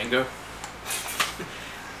wave at Django.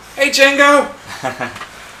 Hey, Django!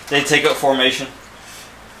 They take up formation.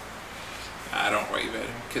 I don't wave at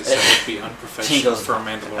him because that would be unprofessional Django's for a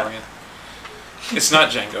Mandalorian. It's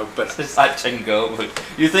not Django, but It's not Django, but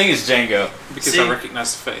you think it's Django. because See? I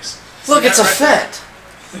recognize the face. Look, it's a that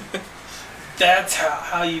Fett. That's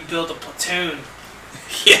how you build a platoon.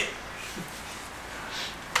 Yeah.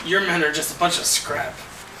 Your men are just a bunch of scrap.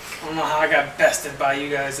 I don't know how I got bested by you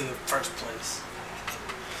guys in the first place.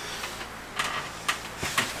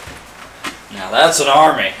 Now that's an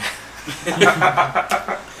army.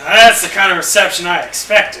 That's the kind of reception I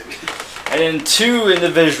expected. And then 2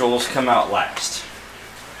 individuals come out last.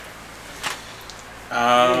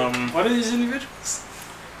 What are these individuals?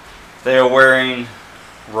 They are wearing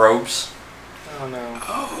robes. Oh no.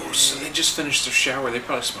 Oh, so they just finished their shower. They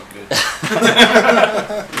probably smell good.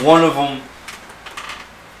 One of them,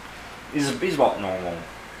 he's about normal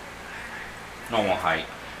height.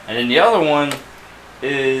 And then the other one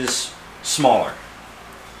is smaller.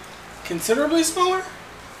 Considerably smaller?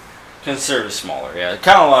 Considered smaller, yeah.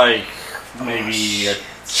 Kind of like maybe a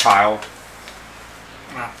child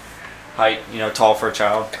Wow. height, tall for a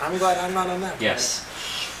child. I'm glad I'm not on that. Yes.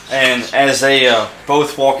 And as they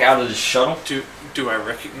both walk out of the shuttle, Do I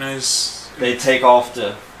recognize? they take off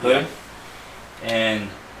the hood, and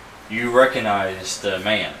you recognize the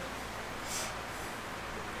man.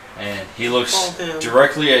 And he looks Oh, damn.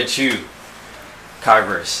 directly at you,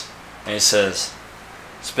 Kybris, and he says,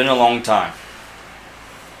 "It's been a long time."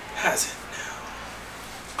 Has it?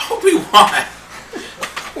 Obi-Wan!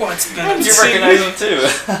 What's been Haven't You seen recognize you. him too.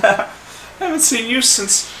 I haven't seen you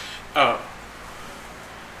since... Oh.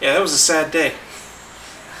 Yeah, that was a sad day.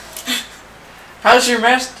 How's your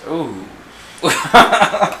master? Ooh.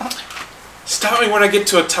 Stop me when I get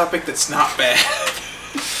to a topic that's not bad.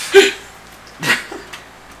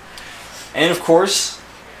 And of course,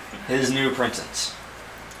 his new apprentice.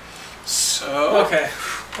 So... Okay.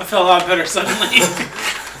 I felt a lot better suddenly.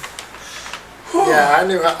 Yeah, I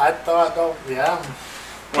knew. I thought. Oh, yeah.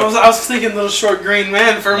 I was thinking little short green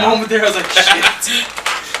man for a No. moment there. I was like,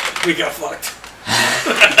 shit. We got fucked.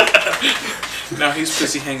 Now he's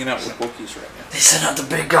busy hanging out with Wookiees right now. They sent out the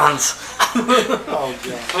big guns. Oh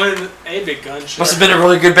yeah. I mean, a big gun. Sure. Must have been a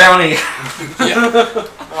really good bounty. Yeah.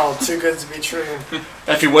 Oh, too good to be true.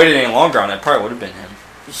 If you waited any longer on it, probably would have been him.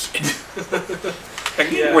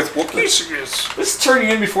 Hanging Yeah. with Wookiees is... Let's turn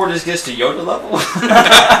you in before this gets to Yoda level.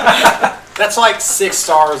 That's like 6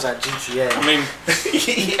 stars at GTA. I mean,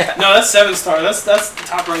 Yeah. No, that's 7-star. That's the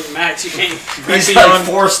top ranking max. You can't. He's beyond- like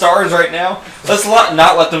 4 stars right now. Let's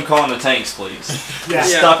not let them call in the tanks, please. Yeah.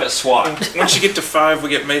 Yeah. Stop at SWAT. once you get to 5, we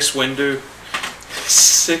get Mace Windu.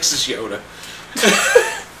 6 is Yoda.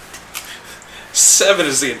 7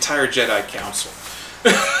 is the entire Jedi Council.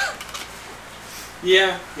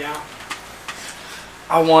 Yeah.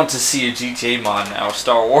 I want to see a GTA mod now of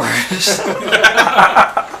Star Wars.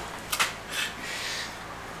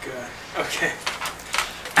 Good. Okay.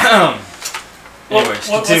 Anyways, what's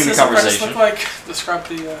continue the this apprentice conversation. look like? Describe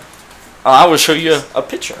the. I will show you a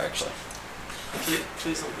picture, actually.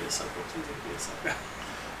 Please don't be a sucker. Please don't be a sucker.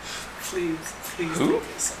 Please Who? don't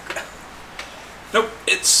be a sucker. Nope,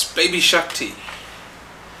 it's Baby Shakti.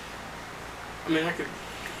 I mean, I could.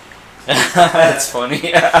 That's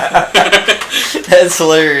funny. That's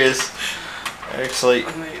hilarious. Actually,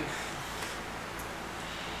 I mean.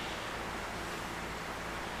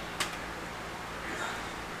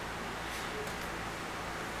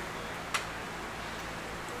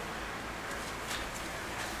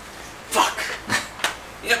 Fuck.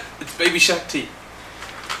 Yep, it's Baby Shakti.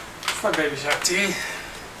 Fuck Baby Shark T.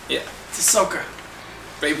 Yeah, It's Ahsoka.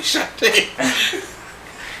 Baby Shakti.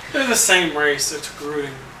 They're the same race. It's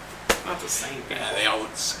rooting. Not the same. Yeah, they all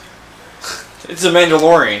look the same. it's a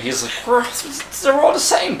Mandalorian. He's like, they're all the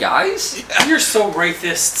same, guys. You're so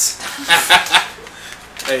rapists.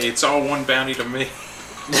 Hey, it's all one bounty to me.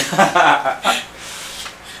 So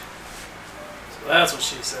that's what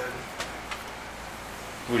she said.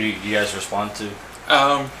 What do you guys respond to?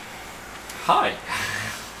 Hi.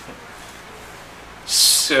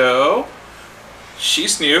 So,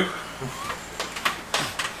 she's new.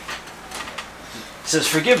 He says,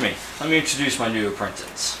 forgive me. Let me introduce my new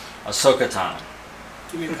apprentice, Ahsoka Tano.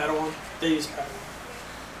 You mean Padawan? They use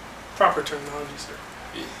Padawan. Proper terminology, sir.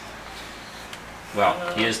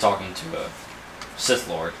 Well, he is talking to a Sith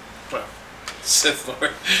Lord. Sith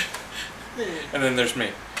Lord. And then there's me,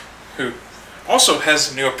 who also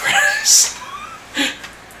has a new apprentice.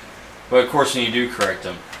 But of course, when you do correct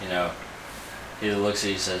him, you know, he looks at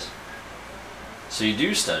you and says, "So you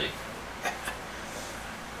do study?"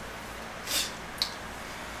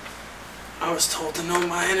 I was told to know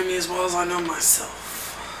my enemy as well as I know myself.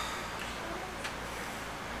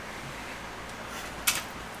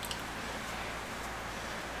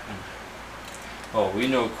 Well, we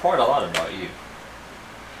know quite a lot about you.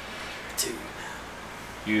 Dude.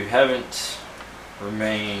 You haven't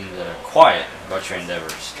remained quiet about your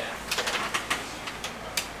endeavors.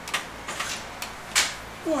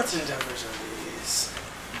 What endeavors are these?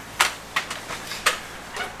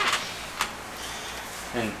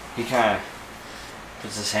 And he kind of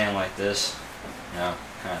puts his hand like this, you know,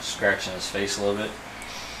 kind of scratching his face a little bit.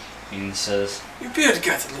 And he says, Your beard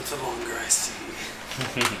got a little longer, I see.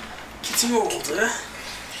 Getting older.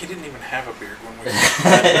 He didn't even have a beard when we You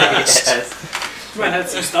might have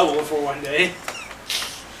some stubble before one day.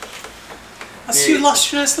 I see you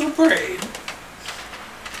lost your nice little braid.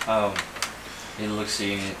 He looks at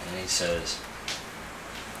you and he says,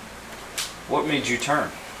 "What made you turn?"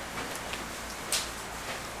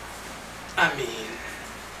 I mean,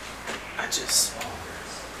 I just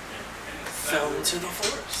fell into the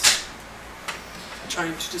forest,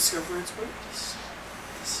 trying to discover its ways.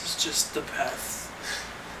 This is just the path.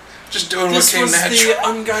 just doing what This came was natural. the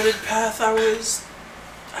unguided path I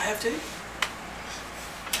have taken.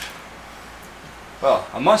 Well,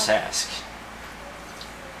 I must ask,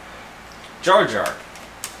 Jar Jar,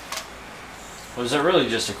 was it really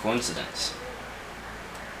just a coincidence?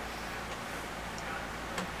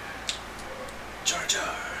 Jar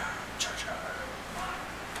Jar, Jar Jar.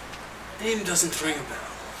 Name doesn't ring a bell.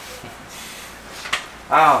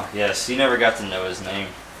 Ah, yes, you never got to know his name.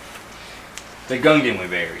 The Gungan we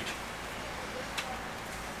buried.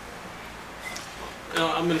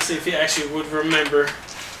 I'm gonna see if he actually would remember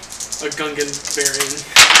a Gungan burying.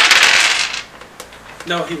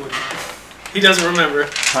 No, he wouldn't. He doesn't remember.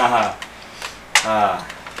 Haha. Ah,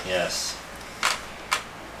 yes.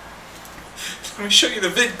 Let me show you the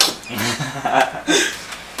vid clip.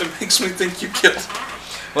 That makes me think you killed him.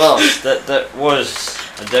 Well, that was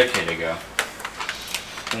a decade ago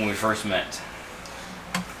when we first met.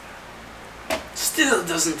 Still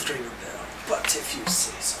doesn't ring a bell. But if you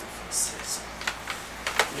say so, say so.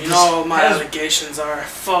 You know, all my allegations are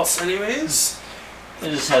false, anyways. It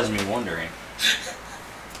just has me wondering.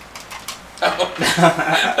 Oh.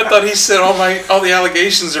 I thought he said all the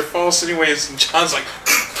allegations are false anyways, and John's like,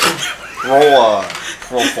 Roll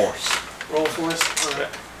force. Roll force. All right.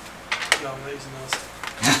 No, I'm using those.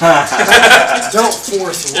 Don't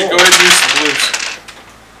force yeah, roll. go ahead and use the blues.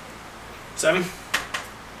 7.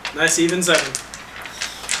 Nice even 7.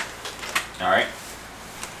 All right.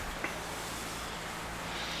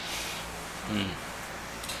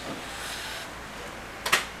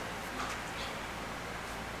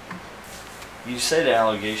 You say the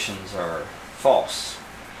allegations are false.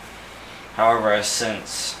 However, I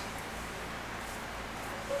sense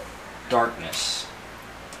darkness,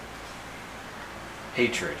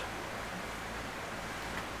 hatred.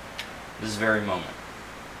 This very moment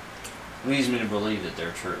leads me to believe that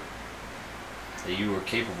they're true. That you are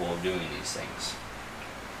capable of doing these things.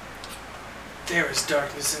 There is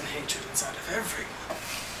darkness and hatred inside of everyone.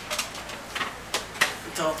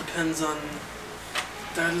 It all depends on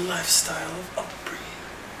their lifestyle of upbringing.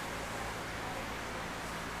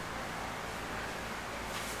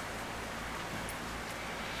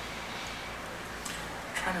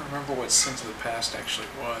 I'm trying to remember what Sins of the Past actually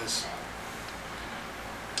was.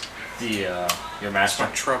 Your That's master.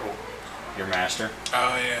 my trouble. Your master.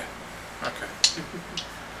 Oh, yeah. Okay.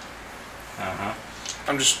 Uh-huh.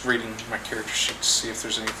 I'm just reading my character sheet to see if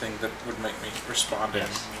there's anything that would make me respond to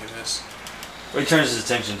Yes. any of this. Well, he turns his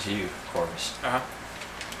attention to you, Corvus. Uh-huh.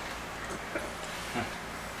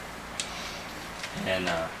 And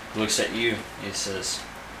looks at you. He says,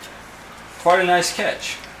 "Quite a nice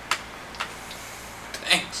catch.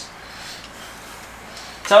 Thanks.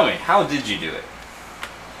 Tell me, how did you do it?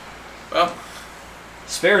 Well,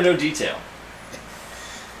 Spare no detail."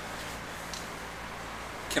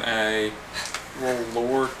 can I roll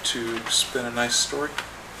lore to spin a nice story?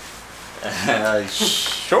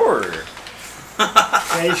 Sure.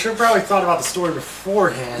 Yeah, you should have probably thought about the story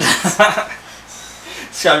beforehand.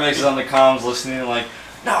 This guy makes it on the comms listening like,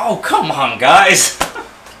 "No, come on, guys."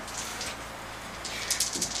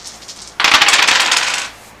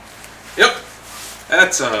 Yep.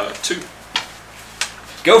 That's 2.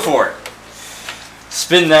 Go for it.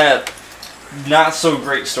 Spin that not so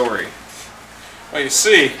great story. Well, you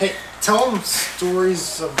see, Hey, tell them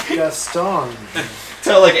stories of Gaston.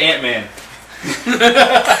 Tell like Ant-Man.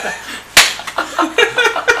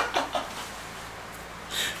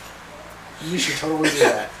 You should totally do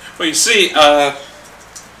that. well, you see,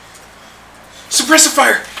 suppressive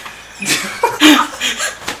fire.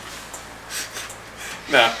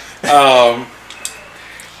 No.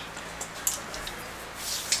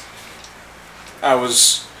 I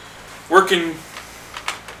was working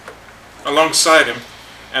alongside him,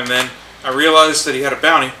 and then I realized that he had a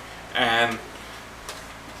bounty, and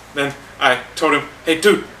then I told him, "Hey,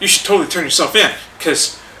 dude, you should totally turn yourself in,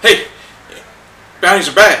 because, hey, bounties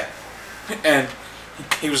are bad." And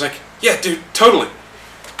he was like, "Yeah, dude, totally."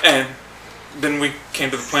 And then we came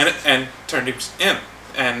to the planet and turned him in,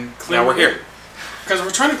 and now we're here. Because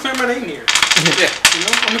we're trying to clear my name here. Yeah. You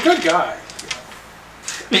know, I'm a good guy.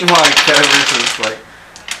 Meanwhile, Kevin is like,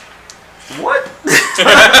 what?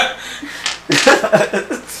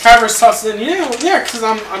 Kyber's tossing in, yeah, because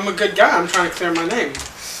I'm a good guy. I'm trying to clear my name.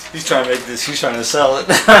 He's trying to make this. He's trying to sell it.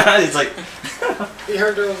 He's like, You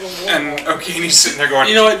heard there was a war. And Ogini's sitting there going,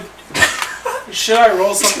 You know what? Should I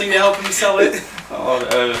roll something to help him sell it?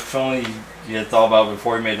 oh, if only you had thought about it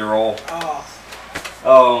before he made the roll.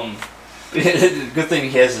 Oh. Good thing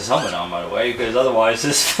he has his helmet on, by the way, because otherwise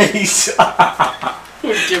his face.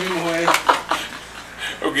 Would give him away.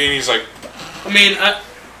 Ogini's like, I mean,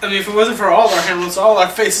 if it wasn't for all our helmets, all our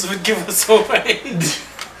faces would give us away.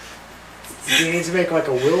 Do you need to make like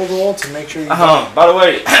a will roll to make sure you By the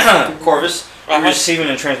way, Corvus, you're Uh-huh. receiving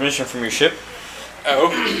a transmission from your ship. "Oh,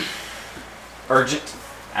 Urgent.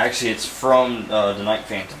 Actually, it's from the Night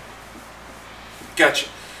Phantom. gotcha.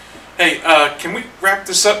 Hey, can we wrap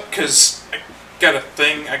this up? Because I got a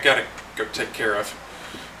thing I gotta go take care of."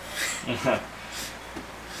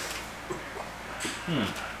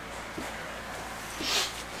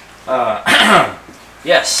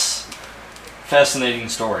 Yes. Fascinating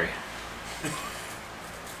story.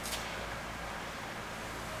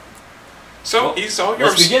 So, Well, he's all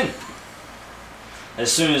yours. Let's begin.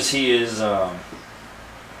 As soon as he is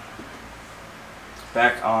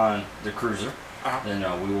back on the cruiser, Uh-huh.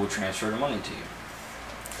 then we will transfer the money to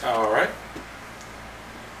you. All right.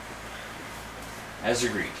 As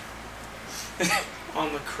agreed.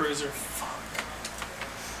 On the cruiser. Fuck.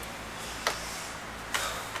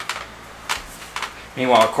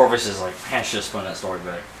 Meanwhile, Corvus is like, I should have spun that story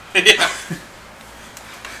better. Yeah.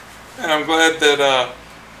 And I'm glad that,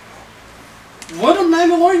 Would a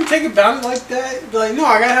Mandalorian take a bounty like that? Be like, no,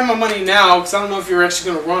 I gotta have my money now because I don't know if you're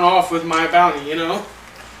actually gonna run off with my bounty, you know?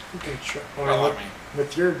 You can try. well, I mean,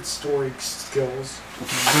 With your story skills,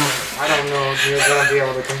 I don't know if you're going to be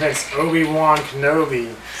able to convince Obi-Wan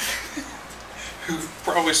Kenobi. who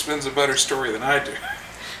probably spins a better story than I do.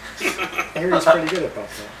 I hear he's pretty good about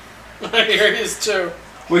that. Here it is too.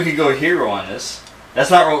 We could go hero on this. That's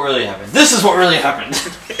not what really happened. This is what really happened.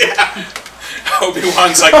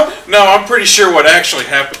 Obi-Wan's like, "No, I'm pretty sure what actually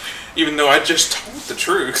happened, even though I just told the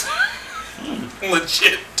truth."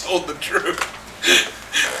 Legit told the truth.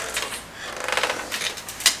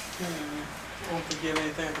 I don't think you have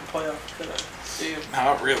anything I can play off today. Do you?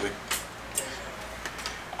 Not really.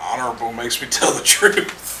 Honorable makes me tell the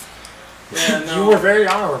truth. Yeah, no. You were very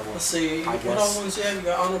honorable. Let's see. I What guess. other ones you have? You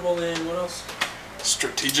got honorable and what else?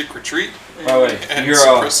 Strategic retreat By the way, and your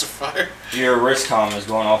suppressive fire. your wristcom is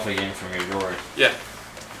going off again from your droid. Yeah.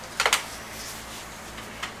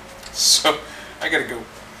 So, I gotta go.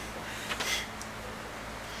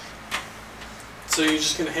 So you're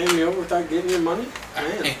just gonna hand me over without getting your money?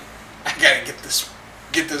 Man. I gotta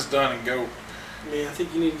get this done and go. I mean, I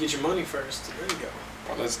think you need to get your money first and then go.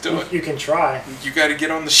 Well, let's do it. You can try. You gotta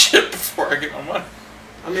get on the ship before I get my money.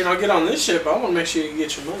 I mean, I'll get on this ship, but I want to make sure you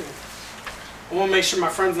get your money. I want to make sure my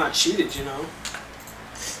friend's not cheated, you know?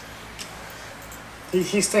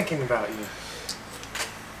 He's thinking about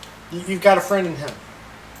you. You've got a friend in him.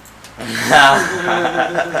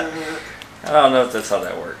 I don't know if that's how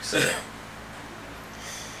that works.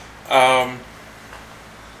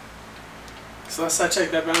 So last I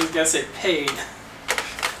checked, that bounty's got to say paid.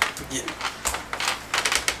 Yeah.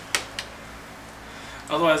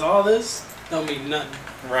 Otherwise, all this don't mean nothing.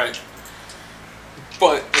 Right.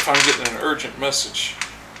 But if I'm getting an urgent message,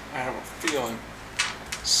 I have a feeling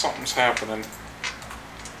something's happening.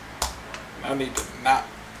 I need to not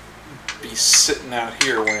be sitting out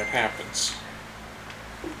here when it happens.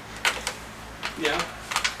 Yeah.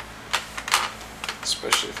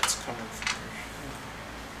 Especially if it's coming from here.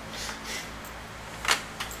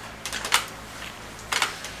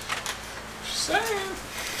 Just saying.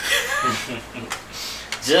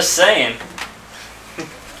 Just saying.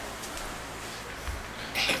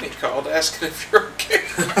 asking if you're okay.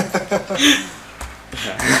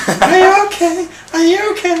 Are you okay? Are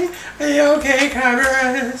you okay? Are you okay,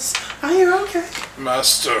 Kyrus? Are you okay?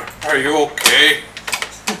 Master, are you okay?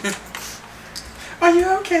 Are you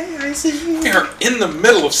okay? I see you. You're in the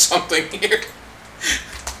middle of something here.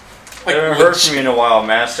 I haven't heard from you in a while,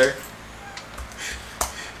 Master.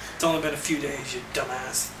 It's only been a few days, you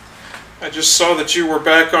dumbass. I just saw that you were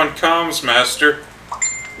back on comms, Master.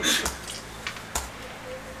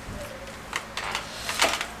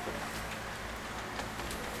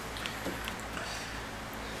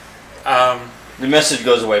 The message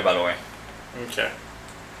goes away, by the way. Okay.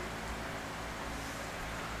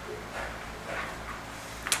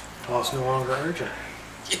 Well, it's no longer urgent.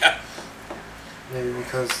 Yeah. Maybe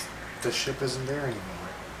because the ship isn't there anymore.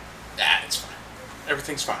 Nah, it's fine.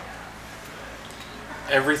 Everything's fine.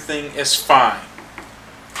 Everything is fine.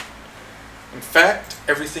 In fact,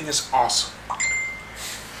 everything is awesome.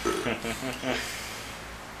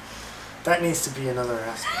 That needs to be another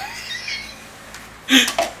aspect.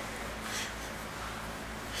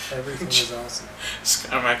 Everything is awesome.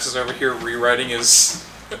 Skymax is over here rewriting his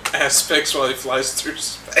aspects while he flies through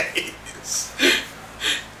space.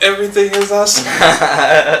 Everything is awesome.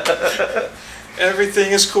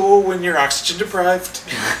 Everything is cool when you're oxygen deprived.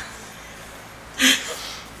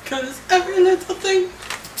 Cause every little thing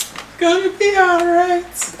gonna be alright.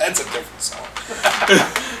 That's a different song.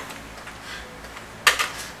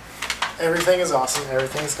 Everything is awesome.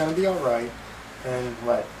 Everything's gonna be alright. And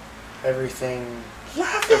what? Everything.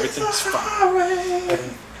 Everything's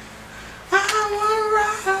fine.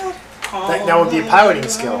 That would be a piloting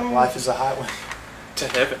skill. Life is a highway. To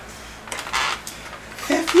heaven.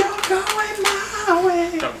 If you're going my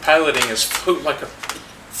way. No, piloting is float like a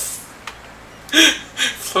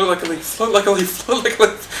float like a leaf, float like a leaf, float like a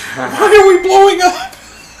leaf. Why are we blowing up?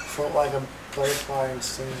 Float like a butterfly and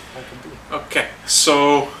sting like a bee. Okay,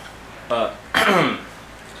 so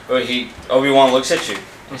Obi-Wan looks at you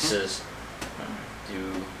and says,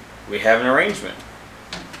 "Do we have an arrangement?"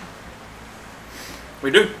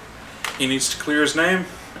 we do. He needs to clear his name,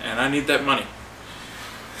 and I need that money.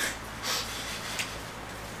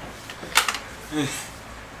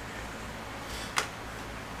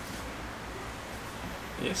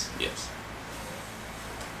 Yes, yes.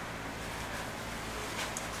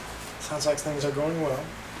 Sounds like things are going well.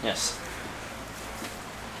 Yes.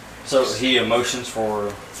 So he motions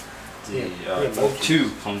for the motions.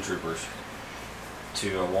 2 clone troopers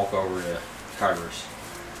to walk over to Kyrus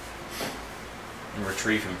and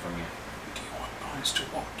retrieve him from you. Do you want Bones to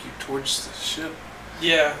walk you towards the ship?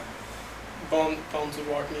 Yeah. Bones would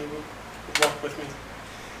walk with me.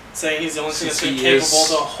 Saying he's the only thing that's been capable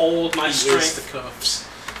to hold my strength. He is the cuffs.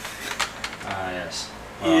 Yes.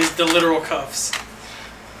 He is the literal cuffs.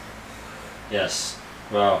 Yes.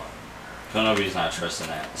 Well, Kenobi's not trusting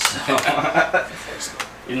that.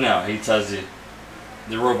 So. No, he tells you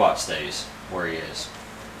the robot stays where he is.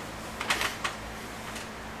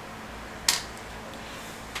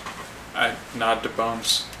 I nod to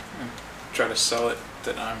Bones and try to sell it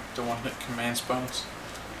that I'm the one that commands Bones.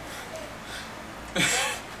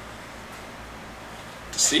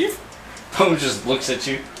 Deceive? Bones just looks at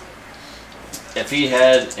you. If he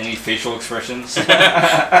had any facial expressions.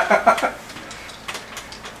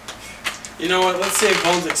 You know what? Let's see if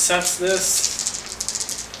Bones accepts this.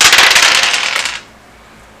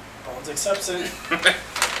 Bones accepts it.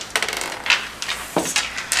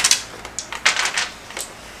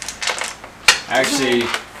 Actually,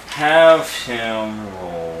 have him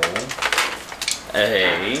roll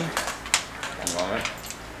a. One moment.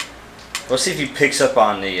 Let's see if he picks up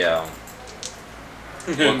on the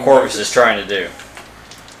what Corvus is trying to do.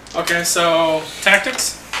 Okay, so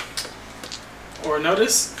tactics or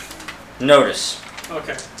notice. Notice.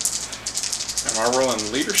 Okay. Am I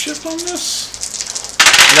rolling leadership on this?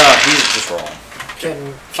 No, he's just rolling.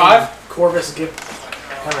 Can 5? Corvus give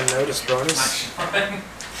him a notice bonus?